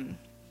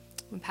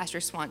when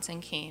Pastor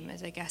Swanson came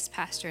as a guest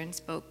pastor and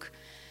spoke.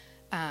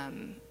 I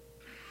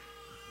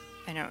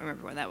don't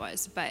remember what that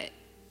was, but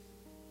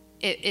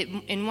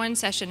in one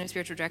session of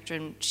spiritual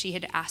direction, she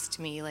had asked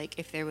me like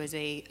if there was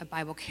a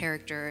Bible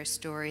character or a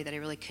story that I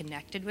really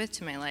connected with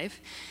to my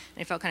life.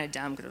 And I felt kind of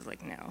dumb because I was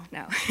like,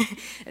 no,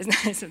 it's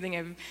not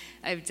something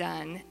I've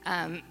done.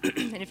 And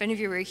if any of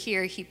you were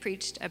here, he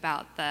preached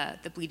about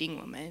the bleeding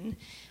woman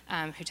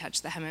who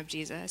touched the hem of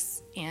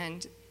Jesus.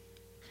 And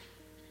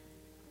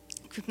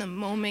from the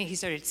moment he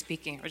started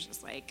speaking, it was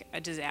just like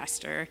a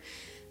disaster.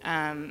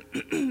 And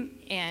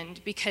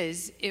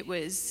because it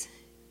was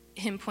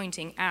him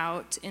pointing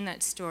out in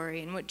that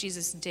story, and what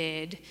Jesus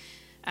did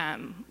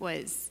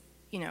was,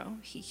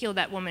 he healed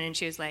that woman, and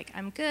she was like,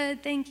 I'm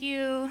good, thank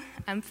you,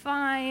 I'm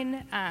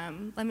fine,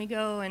 let me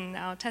go and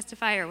I'll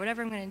testify or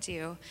whatever I'm going to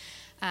do.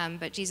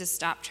 But Jesus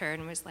stopped her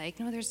and was like,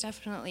 no, there's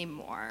definitely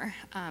more,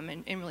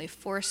 and really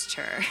forced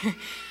her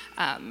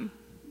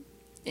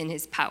in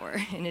his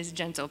power, in his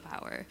gentle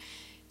power,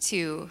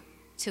 to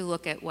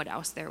look at what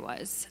else there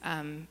was,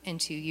 and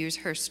to use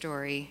her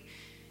story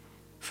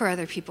for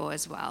other people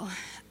as well.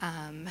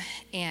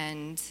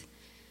 And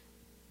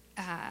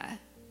that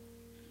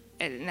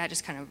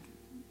just kind of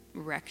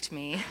wrecked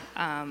me,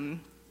 and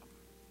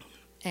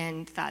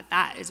thought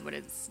that is what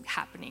is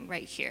happening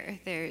right here.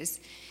 There's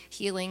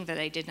healing that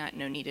I did not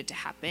know needed to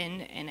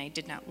happen, and I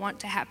did not want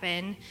to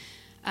happen,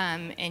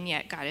 and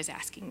yet God is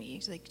asking me,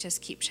 like,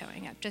 just keep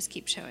showing up, just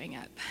keep showing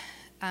up.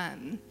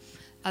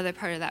 Other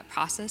part of that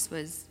process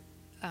was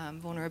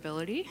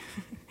vulnerability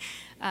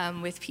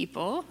with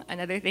people.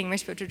 Another thing my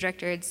spiritual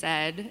director had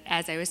said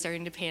as I was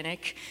starting to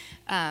panic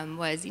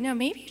was,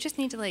 maybe you just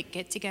need to like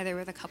get together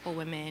with a couple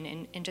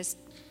women and just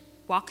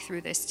walk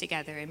through this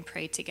together and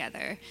pray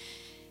together.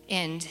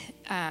 And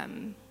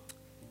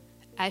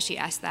as she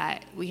asked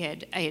that, I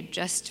had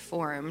just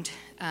formed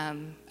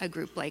a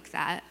group like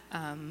that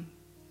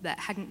that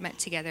hadn't met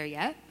together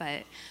yet,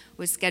 but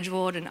was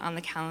scheduled and on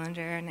the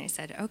calendar. And I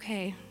said,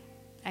 okay,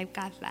 I've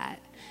got that.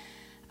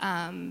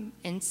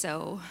 And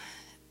so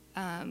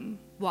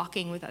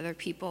walking with other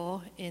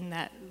people in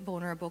that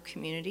vulnerable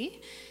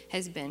community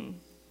has been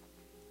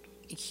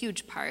a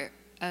huge part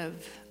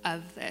of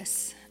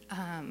this,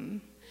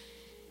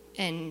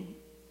 and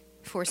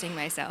forcing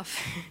myself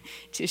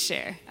to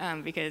share,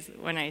 because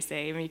when I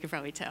say, you can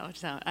probably tell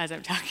as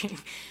I'm talking,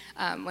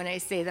 when I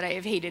say that I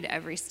have hated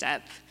every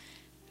step,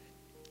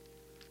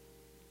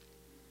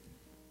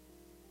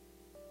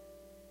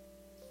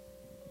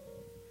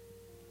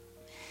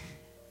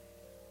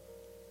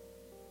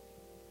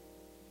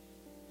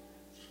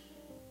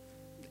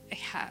 I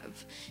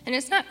have. And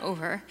it's not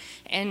over.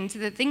 And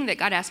the thing that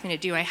God asked me to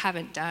do, I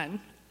haven't done.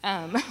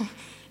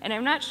 And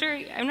I'm not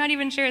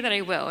even sure that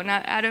I will.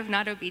 Not out of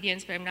not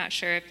obedience, but I'm not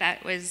sure if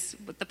that was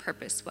what the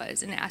purpose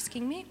was in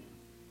asking me.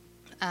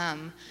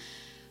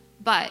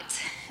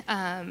 But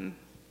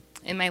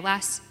in my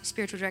last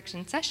spiritual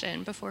direction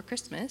session before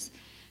Christmas,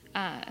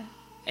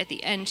 at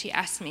the end, she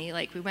asked me,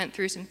 like, we went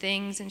through some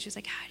things, and she was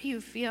like, how do you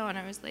feel? And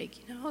I was like,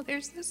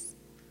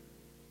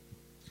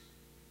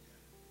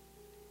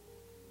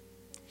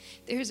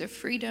 there's a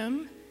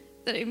freedom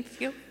that I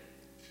feel,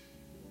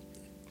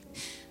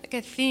 like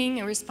a thing,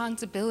 a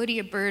responsibility,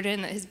 a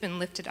burden that has been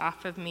lifted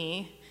off of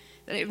me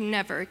that I've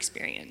never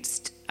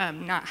experienced,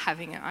 not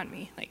having it on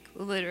me. Like,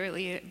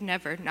 literally, I've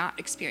never not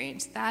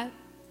experienced that.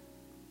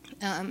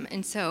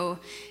 And so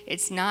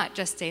it's not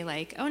just a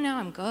like, oh, now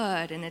I'm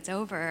good and it's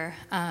over.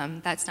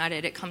 That's not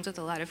it. It comes with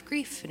a lot of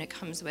grief, and it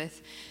comes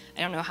with,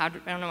 I don't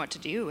know what to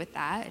do with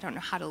that. I don't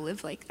know how to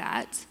live like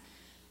that.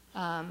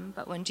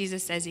 But when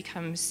Jesus says he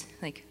comes,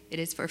 like, it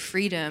is for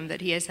freedom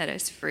that he has set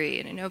us free.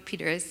 And I know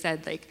Peter has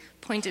said, like,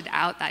 pointed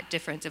out that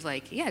difference of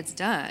like, yeah, it's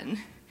done.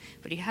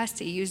 But he has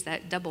to use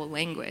that double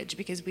language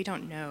because we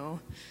don't know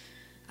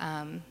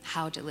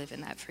how to live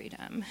in that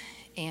freedom.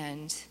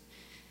 And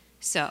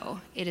so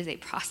it is a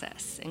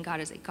process, and God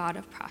is a God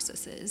of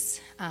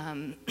processes.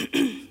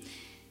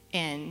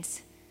 And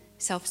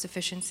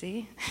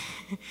self-sufficiency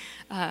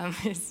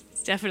is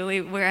definitely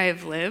where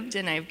I've lived,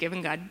 and I've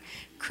given God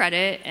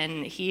credit,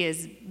 and he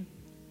is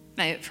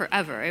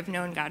forever. I've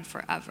known God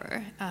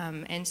forever.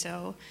 And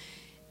so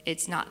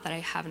it's not that I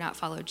have not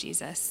followed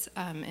Jesus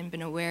and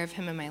been aware of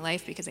him in my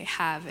life, because I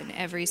have in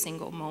every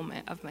single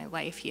moment of my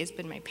life. He has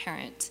been my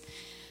parent.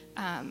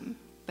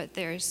 But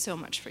there is so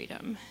much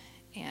freedom.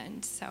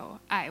 And so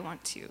I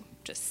want to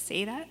just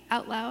say that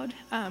out loud,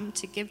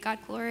 to give God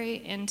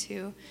glory, and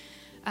to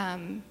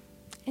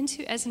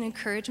as an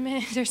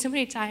encouragement. There's so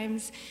many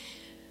times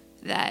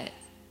that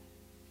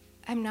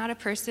I'm not a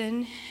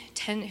person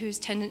whose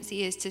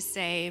tendency is to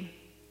say,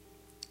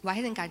 why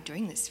isn't God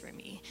doing this for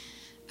me?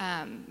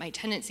 my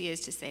tendency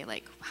is to say,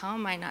 like, how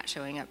am I not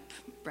showing up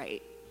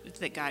right?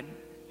 That God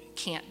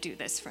can't do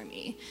this for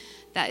me.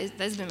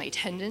 That's been my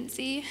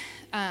tendency.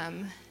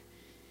 And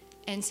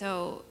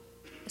so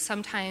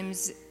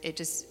sometimes I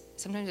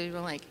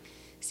will like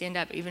stand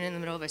up even in the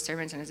middle of a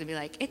sermon sometimes and be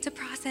like, it's a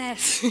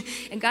process.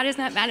 And God is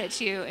not mad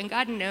at you. And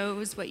God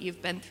knows what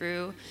you've been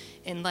through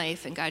in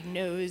life. And God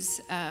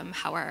knows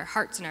how our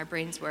hearts and our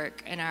brains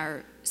work. And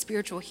our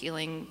spiritual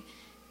healing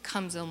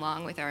comes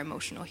along with our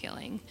emotional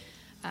healing.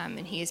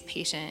 And he is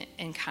patient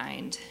and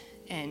kind,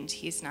 and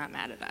he's not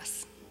mad at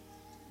us.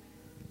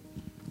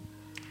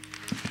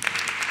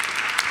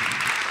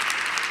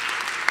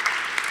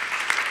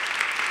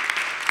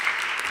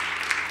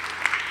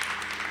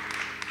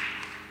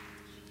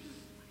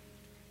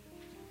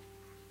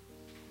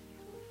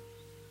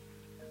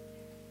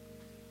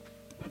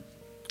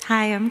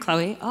 Hi, I'm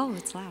Chloe. Oh,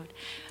 it's loud.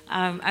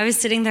 I was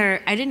sitting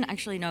there. I didn't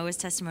actually know it was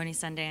Testimony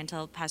Sunday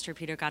until Pastor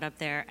Peter got up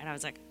there, and I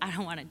was like, I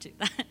don't want to do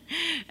that.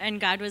 And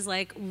God was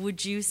like,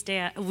 would you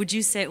sit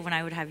when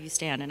I would have you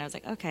stand? And I was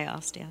like, okay,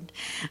 I'll stand.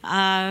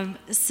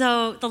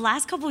 So the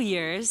last couple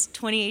years,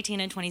 2018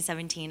 and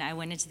 2017, I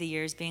went into the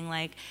years being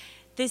like,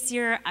 this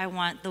year, I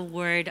want the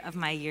word of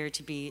my year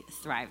to be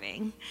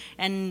thriving.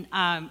 And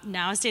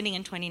now standing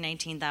in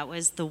 2019, that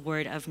was the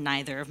word of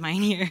neither of my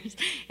years.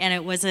 And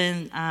it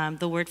wasn't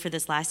the word for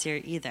this last year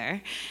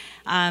either.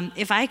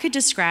 If I could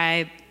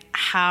describe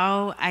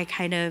how I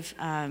kind of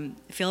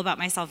feel about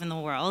myself in the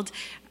world,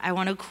 I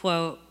want to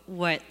quote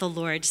what the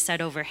Lord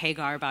said over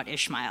Hagar about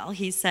Ishmael.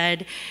 He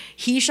said,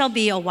 "He shall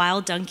be a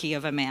wild donkey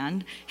of a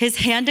man, his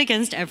hand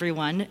against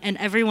everyone, and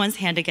everyone's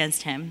hand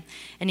against him,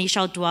 and he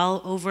shall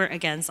dwell over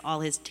against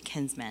all his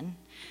kinsmen."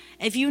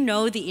 If you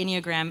know the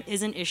Enneagram,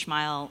 isn't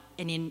Ishmael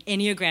in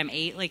Enneagram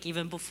 8, like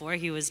even before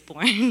he was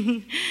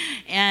born?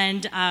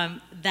 And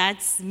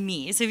that's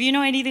me. So if you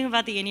know anything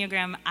about the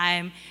Enneagram,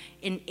 I'm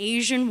an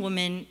Asian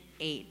woman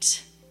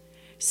 8.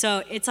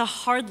 So it's a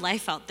hard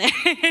life out there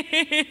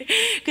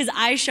because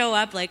I show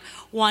up like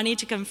wanting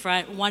to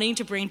confront, wanting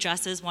to bring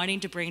justice, wanting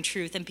to bring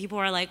truth. And people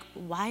are like,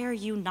 why are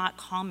you not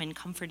calm and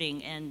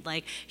comforting and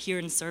like here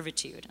in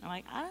servitude? And I'm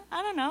like,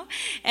 I don't know.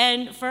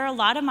 And for a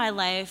lot of my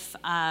life,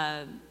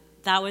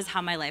 that was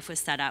how my life was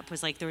set up,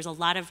 was like there was a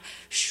lot of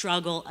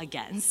struggle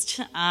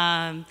against.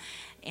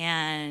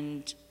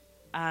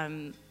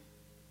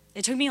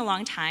 It took me a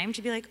long time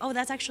to be like, oh,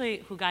 that's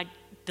actually who God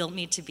built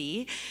me to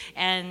be.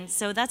 And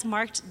so that's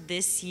marked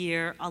this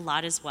year a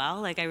lot as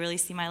well. Like I really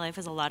see my life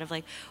as a lot of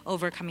like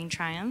overcoming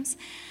triumphs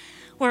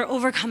or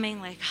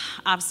overcoming like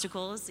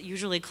obstacles,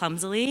 usually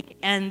clumsily.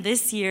 And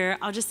this year,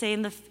 I'll just say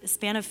in the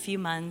span of a few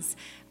months,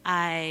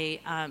 I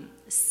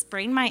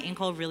sprained my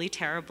ankle really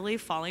terribly,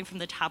 falling from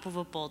the top of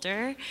a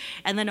boulder.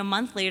 And then a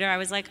month later, I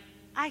was like,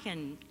 I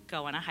can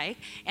go on a hike,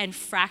 and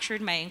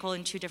fractured my ankle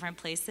in 2 different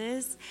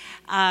places.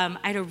 I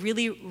had a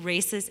really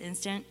racist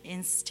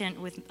incident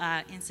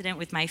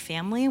with my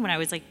family when I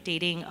was like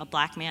dating a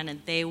black man,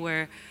 and they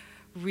were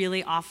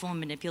really awful and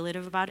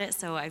manipulative about it.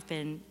 So I've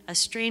been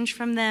estranged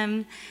from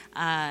them.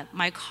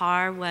 My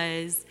car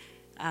was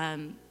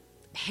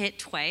hit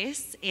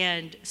twice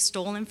and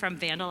stolen from,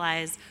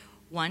 vandalized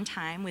 1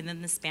 time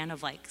within the span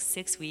of like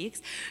 6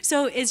 weeks.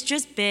 So it's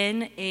just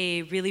been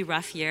a really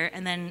rough year.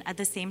 And then at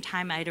the same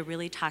time, I had a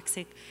really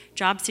toxic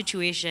job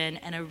situation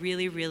and a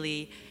really,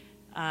 really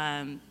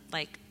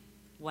like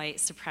white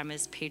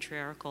supremacist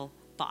patriarchal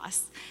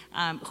boss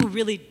who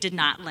really did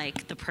not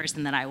like the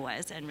person that I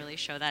was and really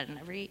show that in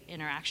every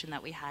interaction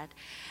that we had.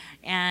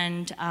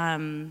 And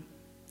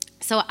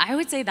so I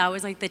would say that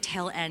was like the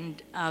tail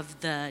end of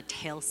the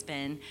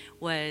tailspin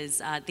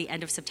was the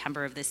end of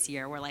September of this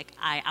year, where like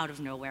I, out of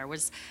nowhere,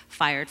 was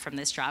fired from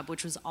this job,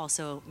 which was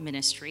also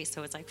ministry.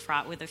 So it's like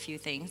fraught with a few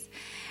things.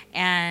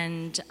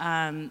 And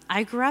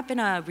I grew up in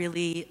a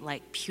really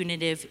like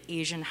punitive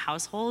Asian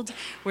household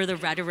where the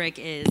rhetoric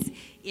is,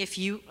 if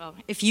you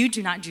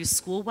do not do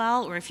school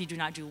well or if you do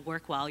not do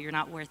work well, you're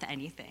not worth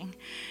anything.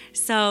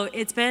 So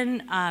it's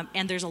been,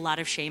 and there's a lot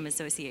of shame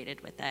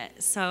associated with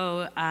it.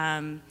 So,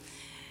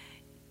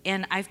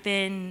 and I've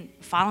been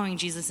following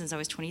Jesus since I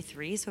was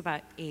 23, so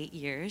about 8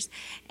 years.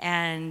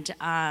 And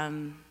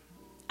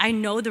I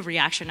know the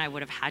reaction I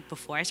would have had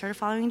before I started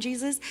following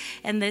Jesus.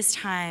 And this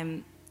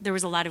time, there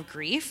was a lot of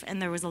grief and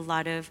there was a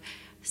lot of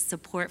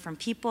support from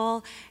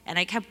people. And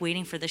I kept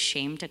waiting for the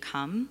shame to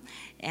come.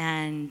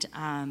 And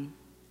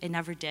it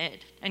never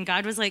did. And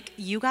God was like,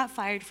 you got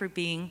fired for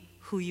being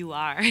who you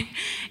are.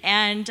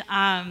 And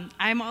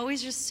I'm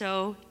always just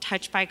so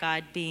touched by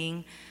God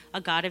being a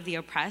God of the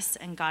oppressed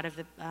and God of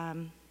the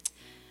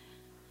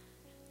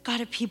God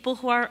of people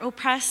who are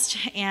oppressed.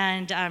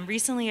 And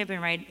recently I've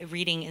been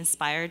reading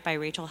Inspired by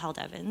Rachel Held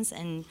Evans.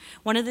 And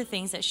one of the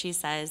things that she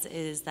says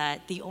is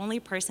that the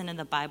only person in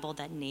the Bible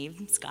that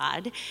names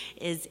God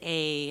is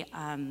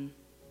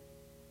an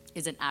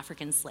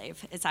African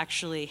slave. It's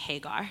actually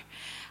Hagar.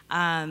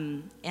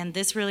 And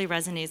this really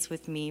resonates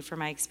with me for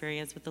my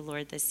experience with the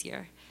Lord this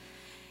year.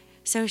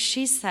 So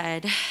she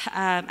said,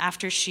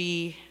 after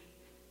she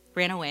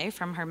ran away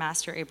from her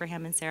master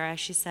Abraham and Sarah,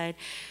 she said,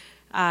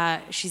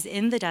 She's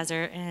in the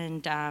desert,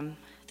 and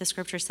the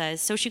scripture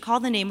says, "So she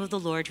called the name of the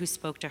Lord who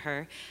spoke to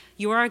her,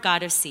 'You are a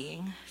God of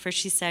seeing.' For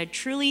she said,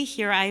 'Truly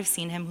here I have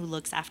seen him who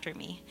looks after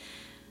me.'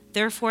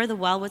 Therefore the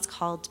well was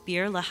called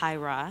Bir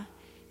Lahai-Rah.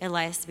 It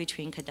lies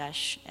between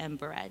Kadesh and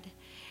Bered."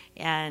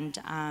 And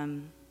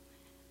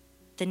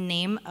the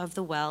name of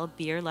the well,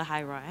 Bir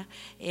Lahai-Rah,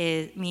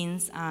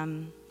 means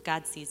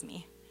God sees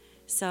me.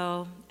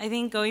 So I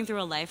think going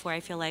through a life where I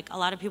feel like a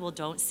lot of people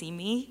don't see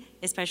me,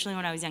 especially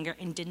when I was younger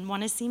and didn't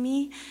want to see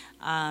me,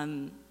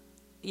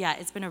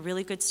 it's been a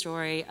really good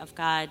story of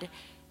God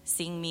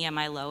seeing me at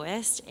my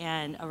lowest,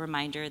 and a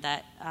reminder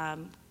that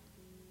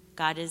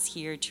God is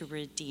here to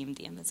redeem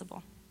the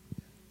invisible.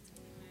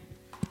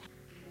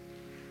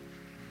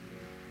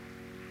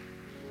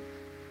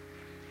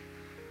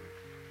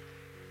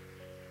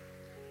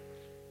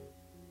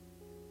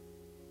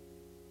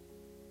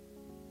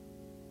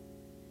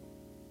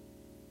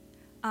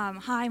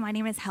 Hi, my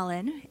name is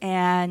Helen,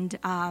 and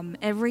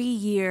every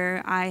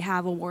year I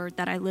have a word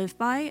that I live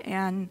by,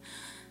 and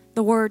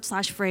the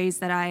word/phrase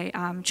that I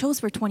chose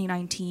for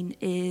 2019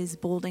 is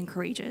bold and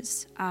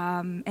courageous.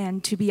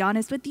 And to be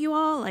honest with you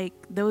all, like,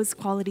 those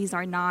qualities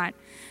are not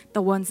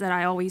the ones that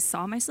I always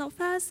saw myself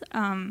as.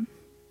 And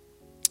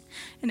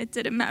it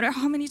didn't matter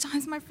how many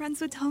times my friends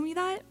would tell me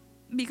that,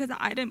 because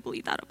I didn't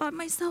believe that about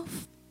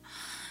myself.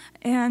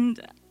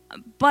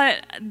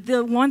 But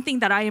the one thing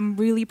that I am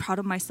really proud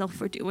of myself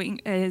for doing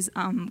is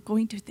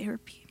going to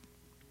therapy.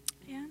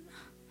 And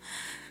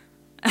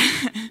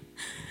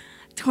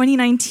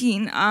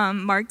 2019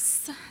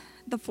 marks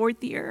the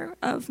 4th year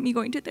of me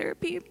going to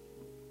therapy.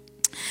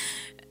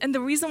 And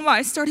the reason why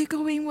I started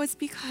going was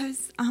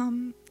because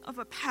of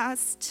a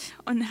past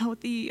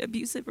unhealthy,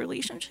 abusive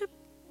relationship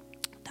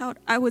that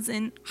I was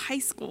in high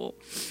school.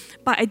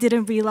 But I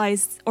didn't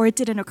realize, or it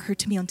didn't occur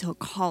to me until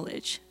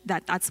college,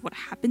 that that's what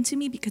happened to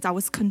me, because I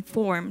was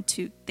conformed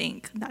to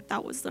think that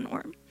that was the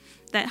norm,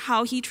 that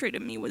how he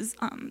treated me was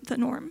the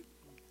norm.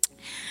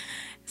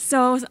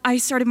 So I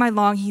started my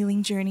long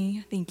healing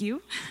journey. Thank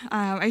you.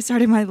 I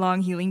started my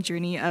long healing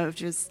journey of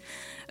just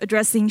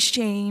addressing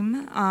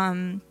shame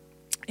and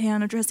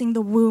addressing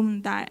the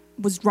wound that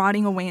was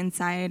rotting away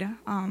inside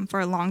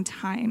for a long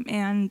time.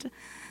 And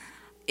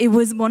it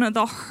was one of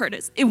the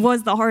hardest, it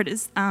was the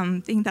hardest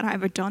thing that I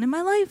ever done in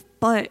my life,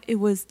 but it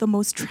was the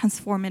most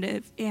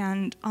transformative,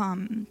 and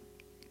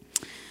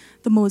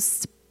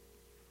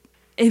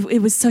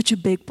it was such a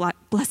big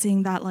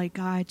blessing that, like,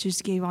 God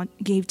just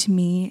gave to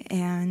me.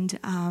 And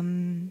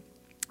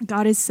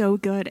God is so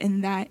good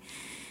in that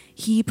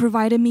he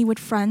provided me with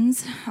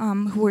friends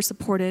who were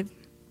supportive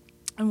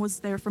and was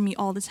there for me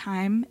all the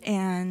time.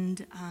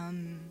 And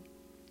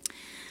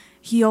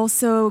he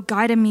also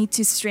guided me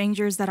to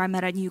strangers that I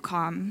met at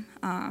UCOM,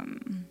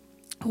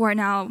 who are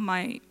now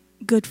my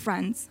good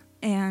friends.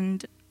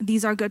 And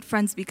these are good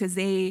friends because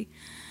they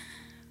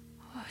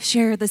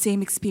share the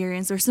same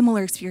experience or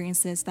similar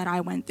experiences that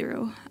I went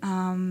through.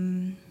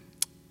 And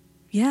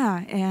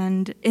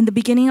in the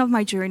beginning of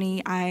my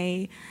journey,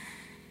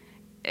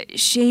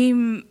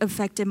 shame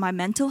affected my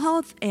mental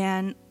health,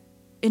 and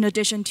in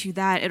addition to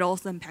that, it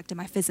also impacted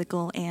my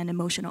physical and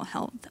emotional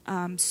health.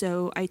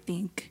 So I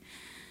think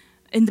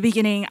in the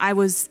beginning,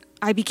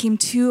 I became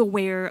too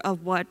aware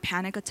of what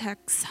panic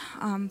attacks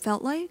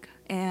felt like,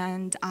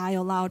 and I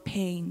allowed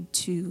pain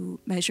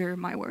to measure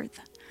my worth.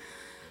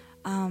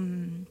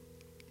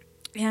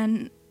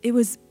 And it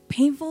was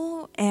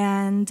painful,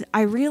 and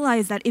I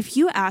realized that if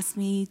you asked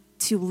me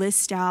to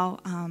list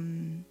out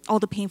all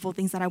the painful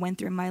things that I went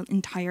through in my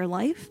entire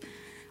life,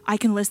 I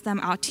can list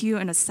them out to you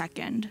in a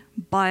second.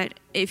 But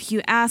if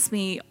you ask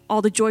me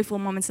all the joyful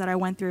moments that I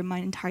went through in my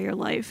entire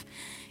life,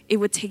 it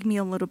would take me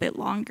a little bit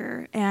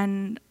longer.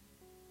 And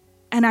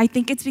I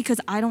think it's because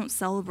I don't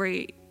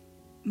celebrate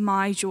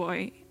my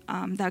joy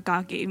that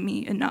God gave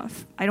me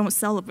enough. I don't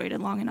celebrate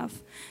it long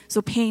enough.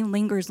 So pain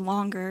lingers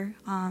longer.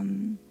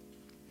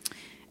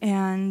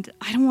 And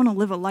I don't want to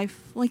live a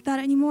life like that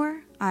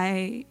anymore.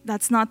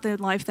 That's not the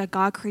life that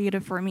God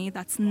created for me.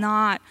 That's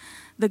not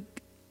the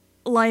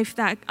life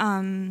that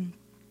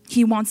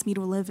he wants me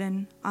to live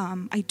in.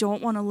 I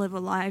don't want to live a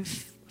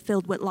life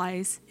filled with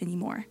lies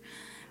anymore.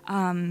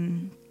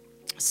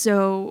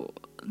 So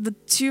the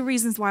two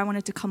reasons why I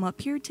wanted to come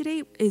up here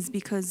today is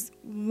because,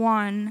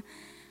 one,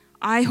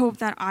 I hope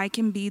that I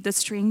can be the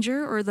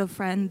stranger or the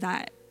friend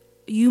that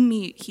you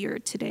meet here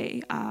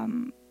today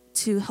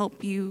to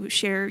help you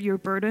share your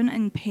burden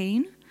and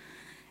pain.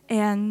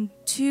 And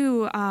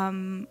two,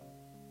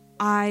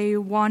 I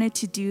wanted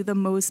to do the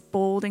most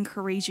bold and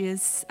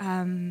courageous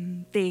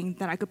thing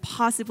that I could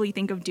possibly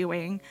think of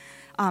doing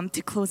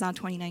to close out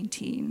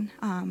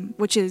 2019,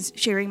 which is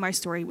sharing my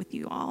story with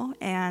you all.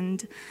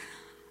 And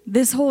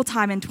this whole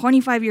time, in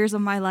 25 years of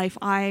my life,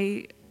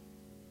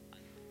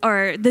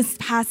 this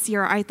past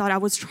year, I thought I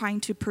was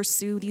trying to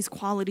pursue these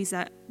qualities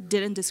that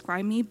didn't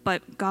describe me,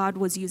 but God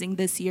was using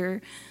this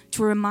year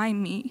to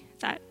remind me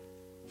that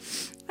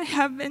I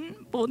have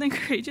been bold and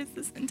courageous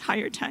this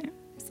entire time.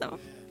 So,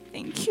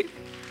 thank you.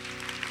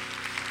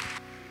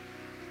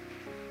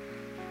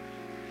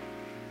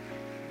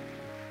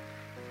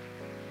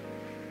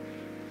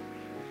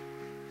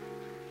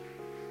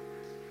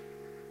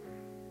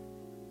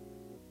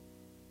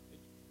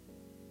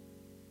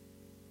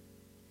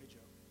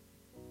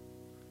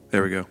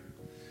 There we go.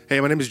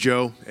 Hey, my name is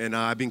Joe, and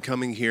I've been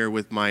coming here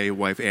with my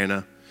wife,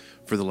 Anna,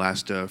 for the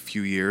last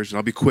few years. And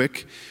I'll be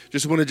quick.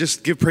 Just want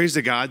to give praise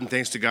to God and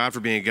thanks to God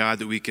for being a God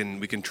that we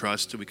can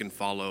trust, that we can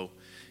follow,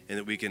 and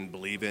that we can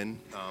believe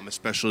in,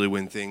 especially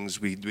when things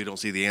we don't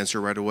see the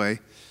answer right away.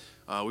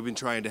 We've been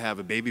trying to have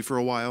a baby for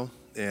a while,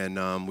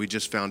 and we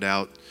just found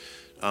out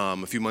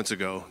a few months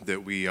ago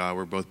that we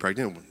were both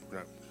pregnant.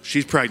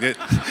 She's pregnant.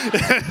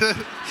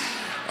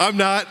 I'm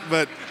not,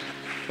 but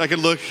I can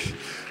look.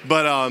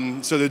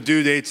 But so the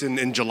due date's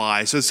in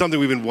July. So it's something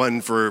we've been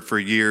wanting for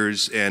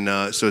years, and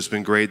so it's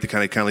been great to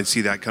kind of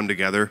see that come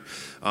together.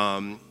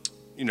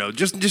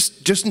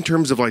 Just in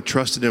terms of like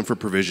trusting Him for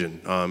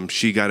provision.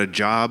 She got a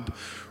job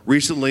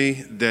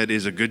recently that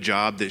is a good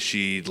job that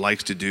she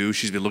likes to do.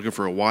 She's been looking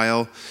for a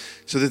while.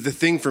 So the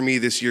thing for me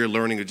this year,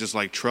 learning to just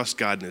like trust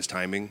God in His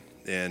timing,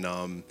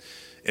 and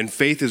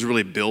faith is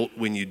really built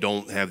when you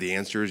don't have the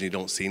answers and you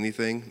don't see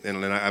anything.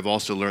 And then I've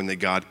also learned that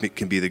God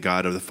can be the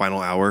God of the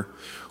final hour,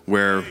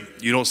 where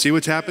you don't see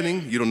what's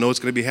happening, you don't know what's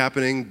going to be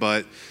happening,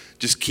 but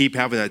just keep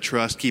having that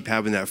trust, keep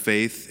having that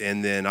faith,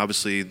 and then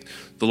obviously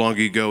the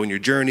longer you go in your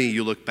journey,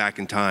 you look back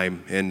in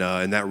time, and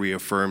that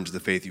reaffirms the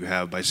faith you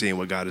have by seeing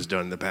what God has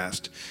done in the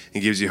past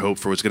and gives you hope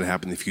for what's going to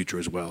happen in the future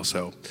as well.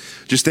 So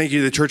just thank you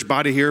to the church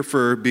body here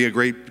for being a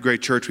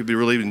great church. We've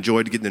really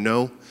enjoyed getting to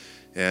know,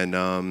 and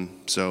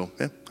so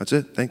yeah, that's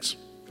it. Thanks.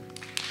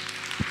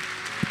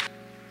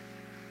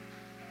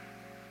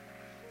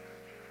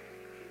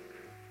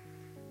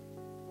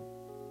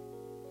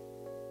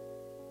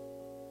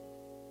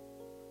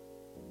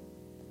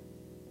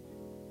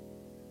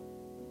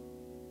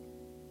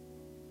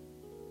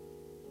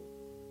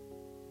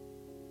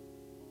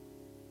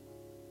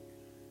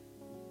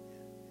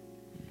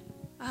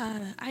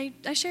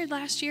 I shared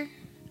last year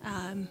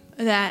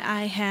that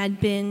I had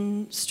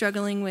been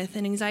struggling with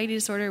an anxiety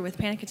disorder with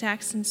panic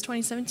attacks since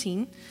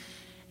 2017.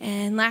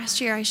 And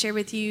last year I shared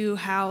with you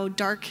how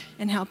dark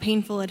and how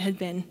painful it had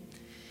been.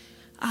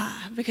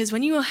 Because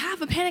when you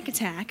have a panic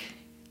attack,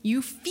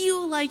 you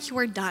feel like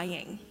you're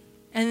dying.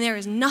 And there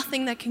is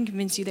nothing that can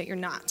convince you that you're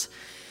not.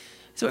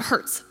 So it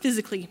hurts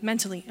physically,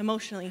 mentally,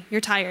 emotionally.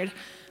 You're tired.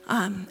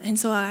 And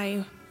so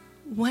I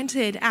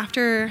wanted,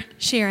 after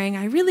sharing,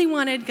 I really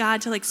wanted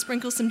God to like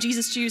sprinkle some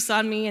Jesus juice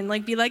on me and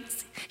like be like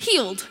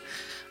healed.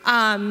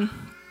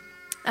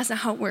 That's not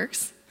how it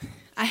works.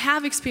 I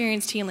have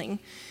experienced healing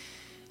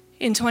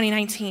in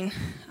 2019,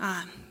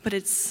 but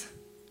it's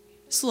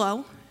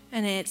slow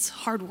and it's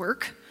hard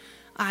work.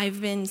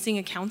 I've been seeing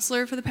a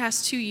counselor for the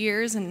past 2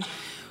 years and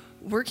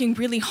working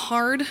really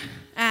hard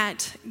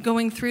at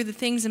going through the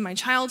things in my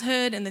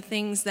childhood and the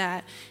things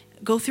that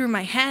go through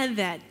my head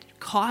that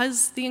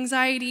cause the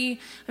anxiety.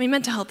 I mean,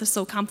 mental health is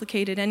so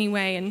complicated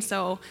anyway,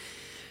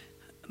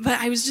 but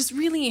I was just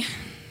really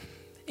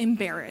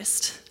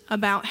embarrassed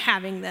about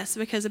having this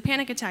because a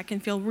panic attack can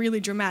feel really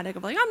dramatic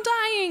of like, I'm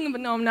dying, but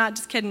no, I'm not,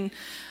 just kidding.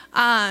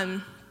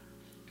 But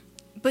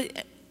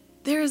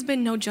there has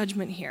been no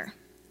judgment here.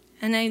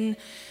 And then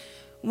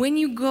when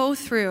you go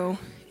through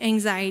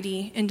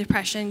anxiety and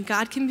depression,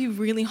 God can be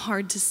really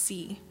hard to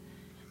see.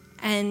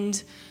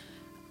 And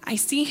I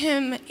see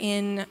Him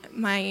in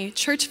my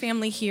church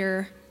family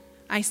here.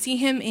 I see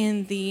Him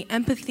in the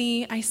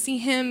empathy. I see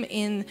Him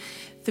in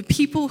the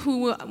people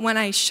who, when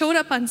I showed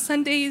up on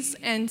Sundays,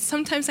 and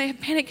sometimes I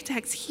have panic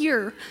attacks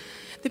here,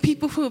 the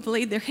people who have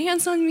laid their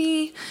hands on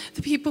me,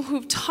 the people who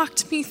have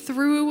talked me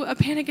through a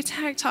panic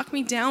attack, talked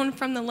me down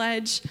from the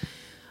ledge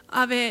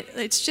of it.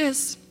 It's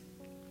just,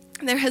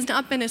 there has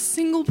not been a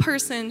single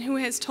person who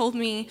has told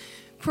me,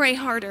 pray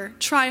harder,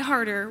 try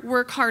harder,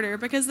 work harder,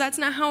 because that's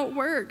not how it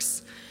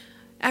works.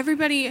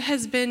 Everybody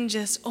has been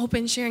just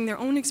open, sharing their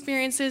own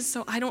experiences,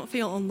 so I don't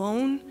feel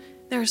alone.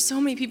 There are so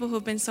many people who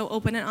have been so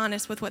open and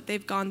honest with what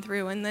they've gone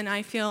through, and then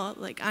I feel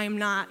like I'm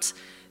not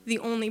the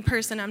only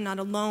person. I'm not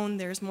alone.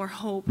 There's more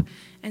hope.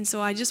 And so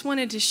I just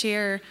wanted to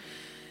share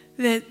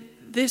that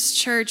this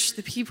church,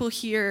 the people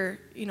here,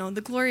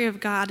 the glory of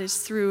God is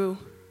through,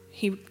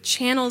 He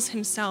channels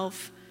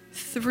Himself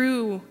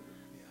through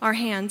our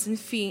hands and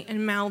feet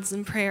and mouths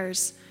and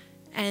prayers.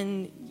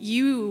 And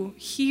you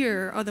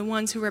here are the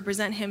ones who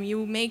represent Him.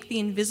 You make the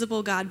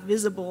invisible God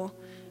visible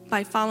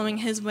by following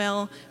His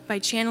will, by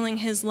channeling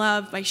His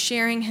love, by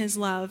sharing His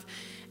love.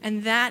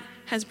 And that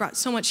has brought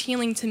so much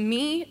healing to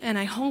me, and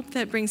I hope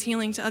that brings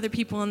healing to other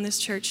people in this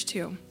church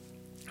too.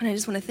 And I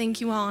just want to thank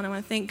you all, and I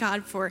want to thank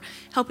God for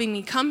helping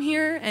me come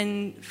here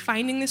and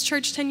finding this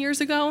church 10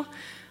 years ago,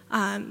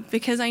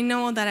 because I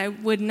know that I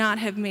would not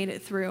have made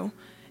it through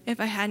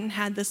if I hadn't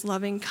had this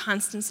loving,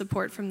 constant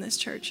support from this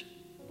church.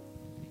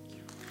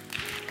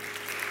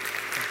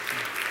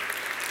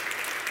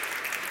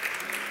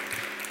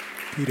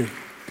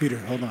 Peter,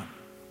 hold on.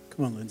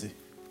 Come on, Lindsay.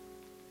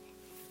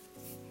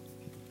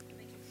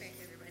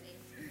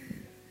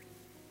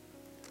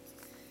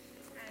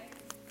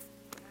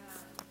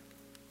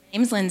 My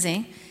name's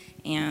Lindsay,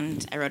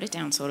 and I wrote it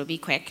down so it'll be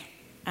quick.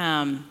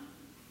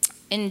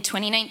 In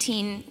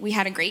 2019, we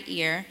had a great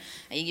year.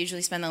 I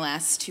usually spend the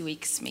last 2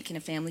 weeks making a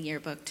family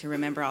yearbook to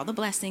remember all the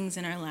blessings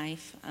in our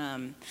life.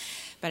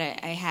 But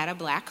I had a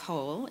black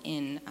hole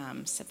in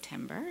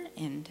September,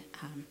 and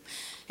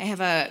I have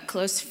a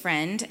close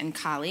friend and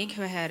colleague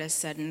who had a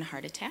sudden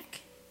heart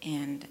attack,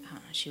 and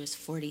she was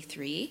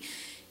 43,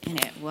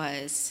 and it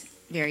was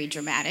very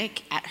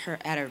dramatic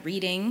at a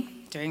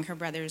reading during her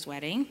brother's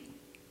wedding,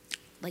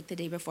 like the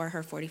day before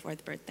her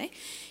 44th birthday,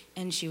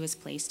 and she was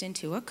placed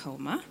into a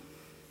coma.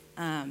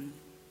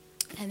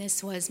 And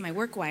this was my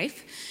work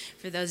wife.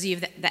 For those of you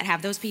that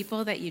have those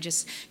people that you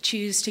just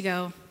choose to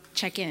go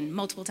check in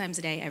multiple times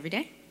a day, every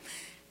day.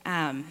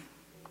 And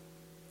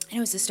it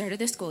was the start of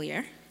the school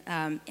year.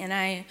 And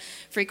I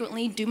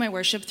frequently do my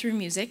worship through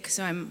music,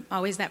 so I'm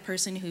always that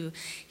person who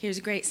hears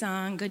a great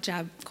song, good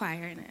job,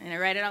 choir, and I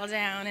write it all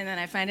down, and then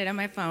I find it on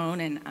my phone.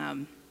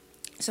 And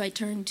so I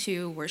turned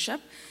to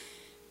worship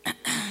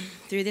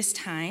through this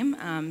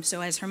time. So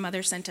as her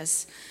mother sent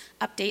us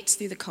updates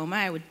through the coma,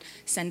 I would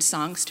send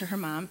songs to her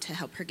mom to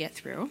help her get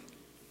through.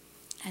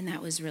 And that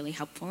was really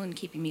helpful in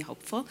keeping me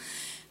hopeful.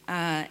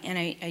 And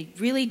I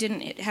really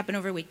didn't, it happened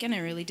over a weekend, I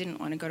really didn't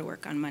want to go to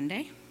work on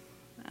Monday.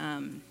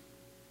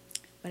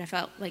 But I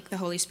felt like the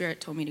Holy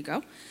Spirit told me to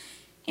go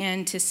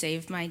and to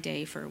save my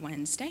day for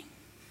Wednesday.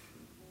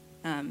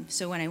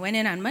 So when I went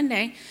in on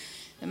Monday,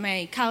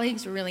 my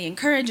colleagues were really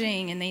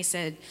encouraging, and they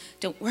said,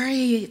 "Don't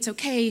worry, it's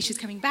okay, she's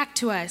coming back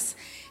to us."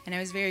 And I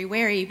was very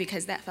wary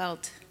because that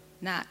felt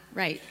not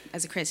right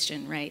as a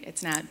Christian, right?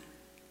 It's not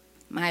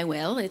my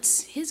will,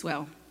 it's His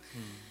will.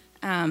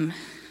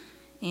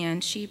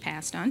 And she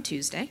passed on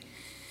Tuesday,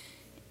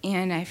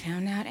 and I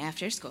found out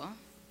after school.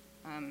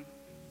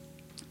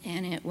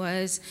 And it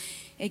was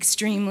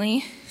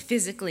extremely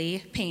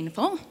physically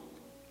painful.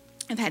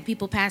 I've had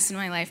people pass in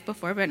my life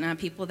before, but not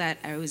people that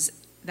I was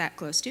that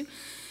close to.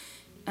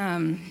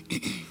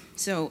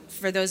 So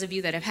for those of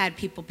you that have had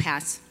people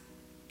pass,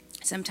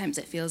 sometimes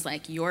it feels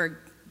like you're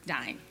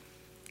dying.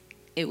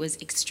 It was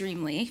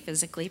extremely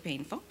physically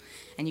painful,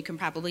 and you can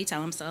probably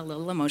tell I'm still a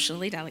little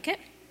emotionally delicate.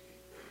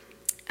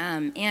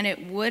 And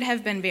it would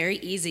have been very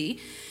easy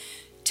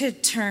to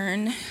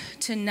turn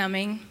to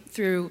numbing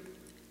through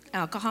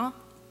alcohol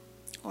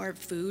or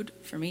food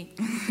for me.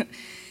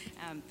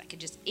 I could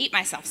just eat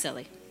myself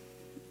silly.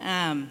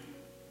 But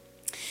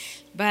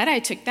I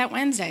took that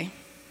Wednesday.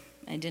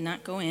 I did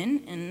not go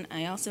in, and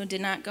I also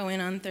did not go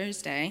in on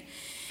Thursday.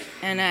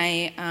 And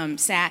I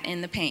sat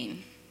in the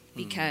pain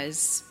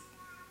because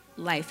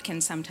life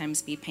can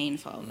sometimes be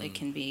painful. It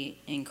can be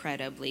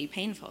incredibly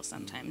painful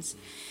sometimes.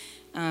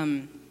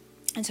 And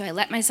so I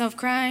let myself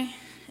cry,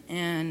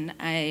 and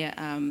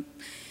I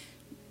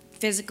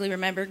physically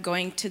remember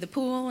going to the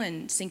pool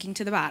and sinking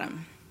to the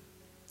bottom,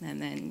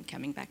 and then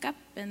coming back up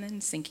and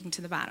then sinking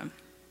to the bottom.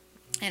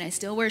 And I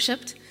still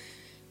worshiped,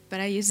 but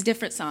I used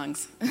different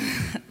songs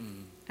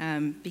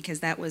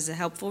because that was a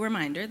helpful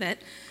reminder that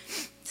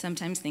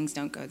sometimes things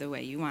don't go the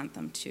way you want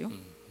them to.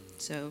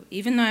 So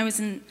even though I was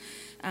in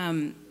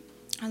a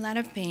lot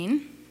of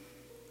pain,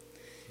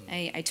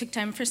 I took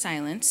time for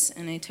silence,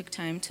 and I took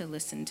time to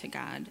listen to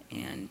God,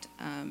 and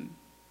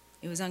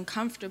it was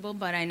uncomfortable,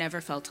 but I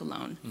never felt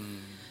alone.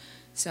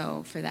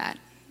 So for that,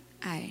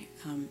 I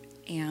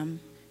am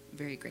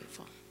very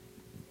grateful.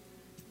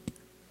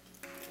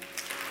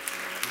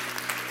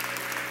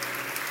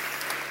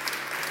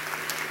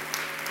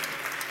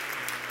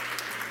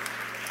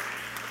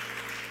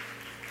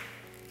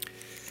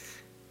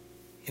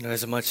 You know,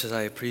 as much as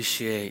I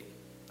appreciate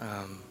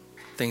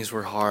things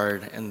were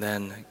hard, and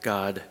then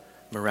God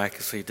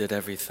miraculously did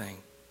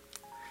everything,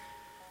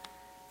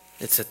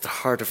 it's at the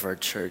heart of our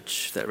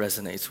church that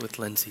resonates with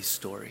Lindsay's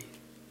story.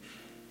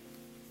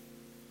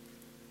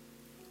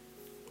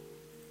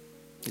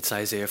 It's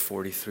Isaiah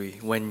 43,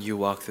 when you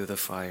walk through the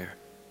fire,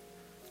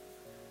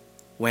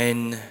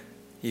 when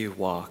you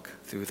walk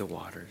through the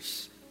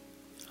waters,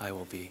 I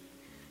will be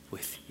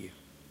with you.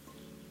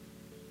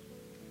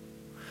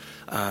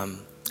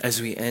 As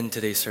we end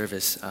today's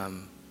service,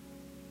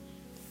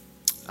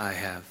 I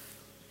have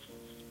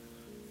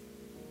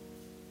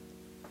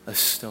a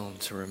stone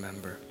to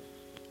remember.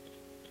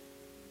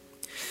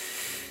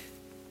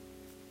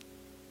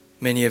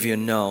 Many of you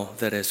know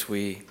that as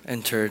we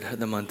entered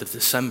the month of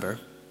December,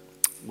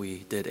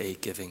 we did a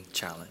giving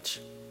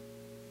challenge.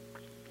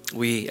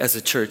 We, as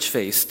a church,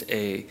 faced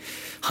a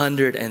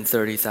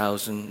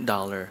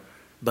 $130,000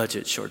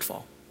 budget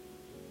shortfall.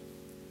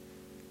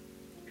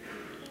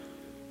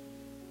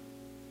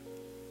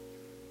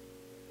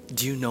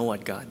 Do you know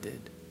what God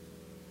did?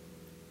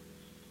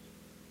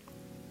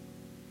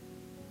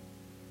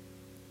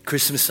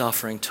 Christmas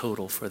offering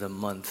total for the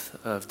month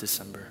of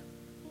December,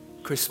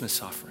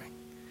 Christmas offering,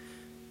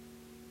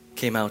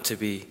 came out to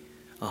be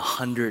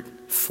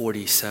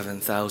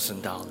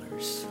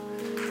 $147,000.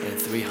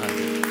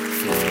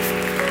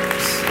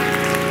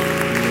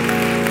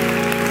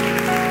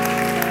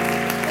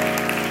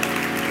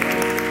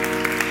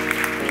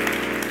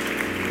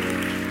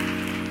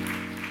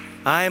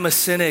 I am a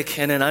cynic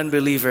and an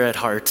unbeliever at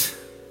heart,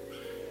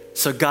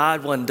 so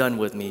God wasn't done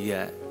with me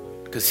yet.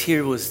 Because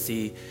here was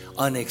the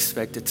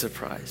unexpected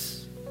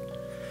surprise.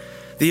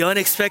 The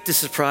unexpected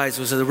surprise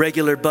was the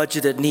regular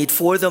budgeted need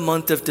for the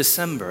month of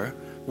December,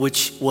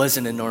 which was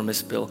an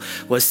enormous bill,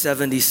 was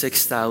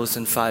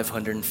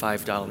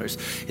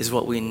 $76,505 is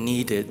what we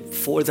needed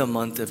for the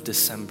month of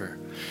December.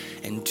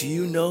 And do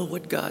you know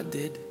what God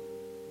did?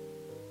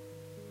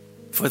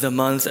 For the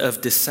month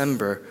of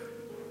December,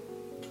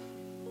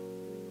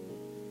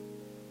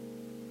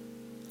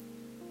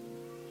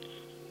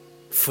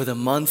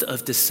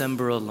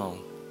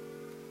 alone,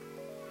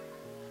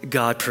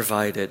 God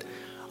provided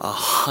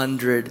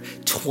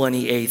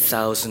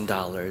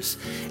 $128,000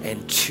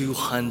 and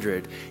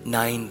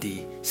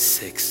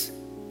 $296.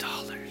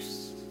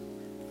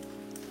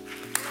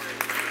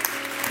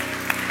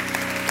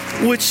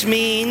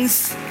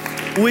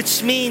 Which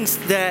means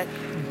that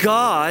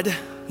God,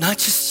 not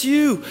just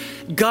you,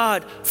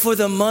 God, for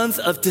the month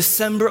of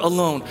December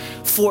alone,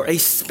 for a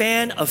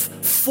span of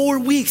 4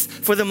 weeks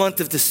for the month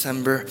of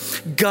December,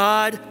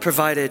 God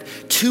provided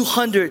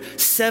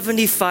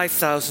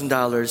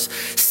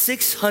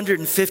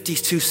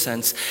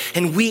 $275,652,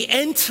 and we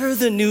enter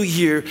the new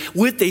year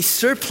with a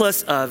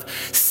surplus of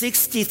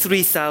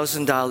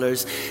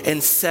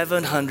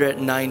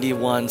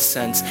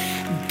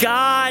 $63,791.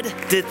 God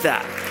did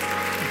that.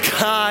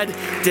 God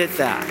did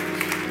that.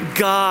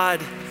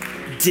 God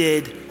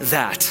did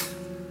that.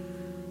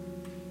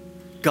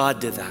 God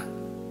did that.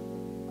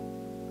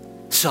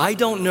 So I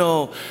don't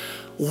know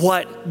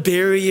what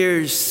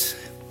barriers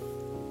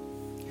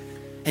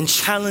and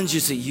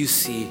challenges that you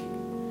see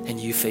and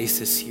you face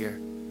this year.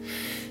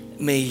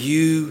 May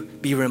you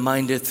be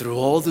reminded through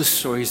all the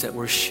stories that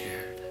were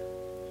shared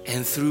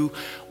and through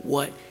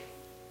what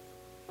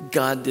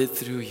God did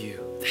through you,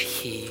 that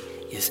He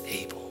is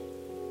able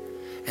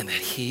and that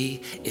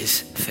He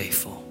is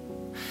faithful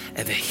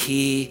and that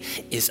He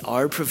is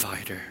our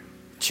provider,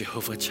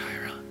 Jehovah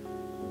Jireh.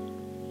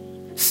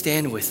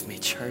 Stand with me,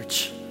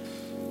 church.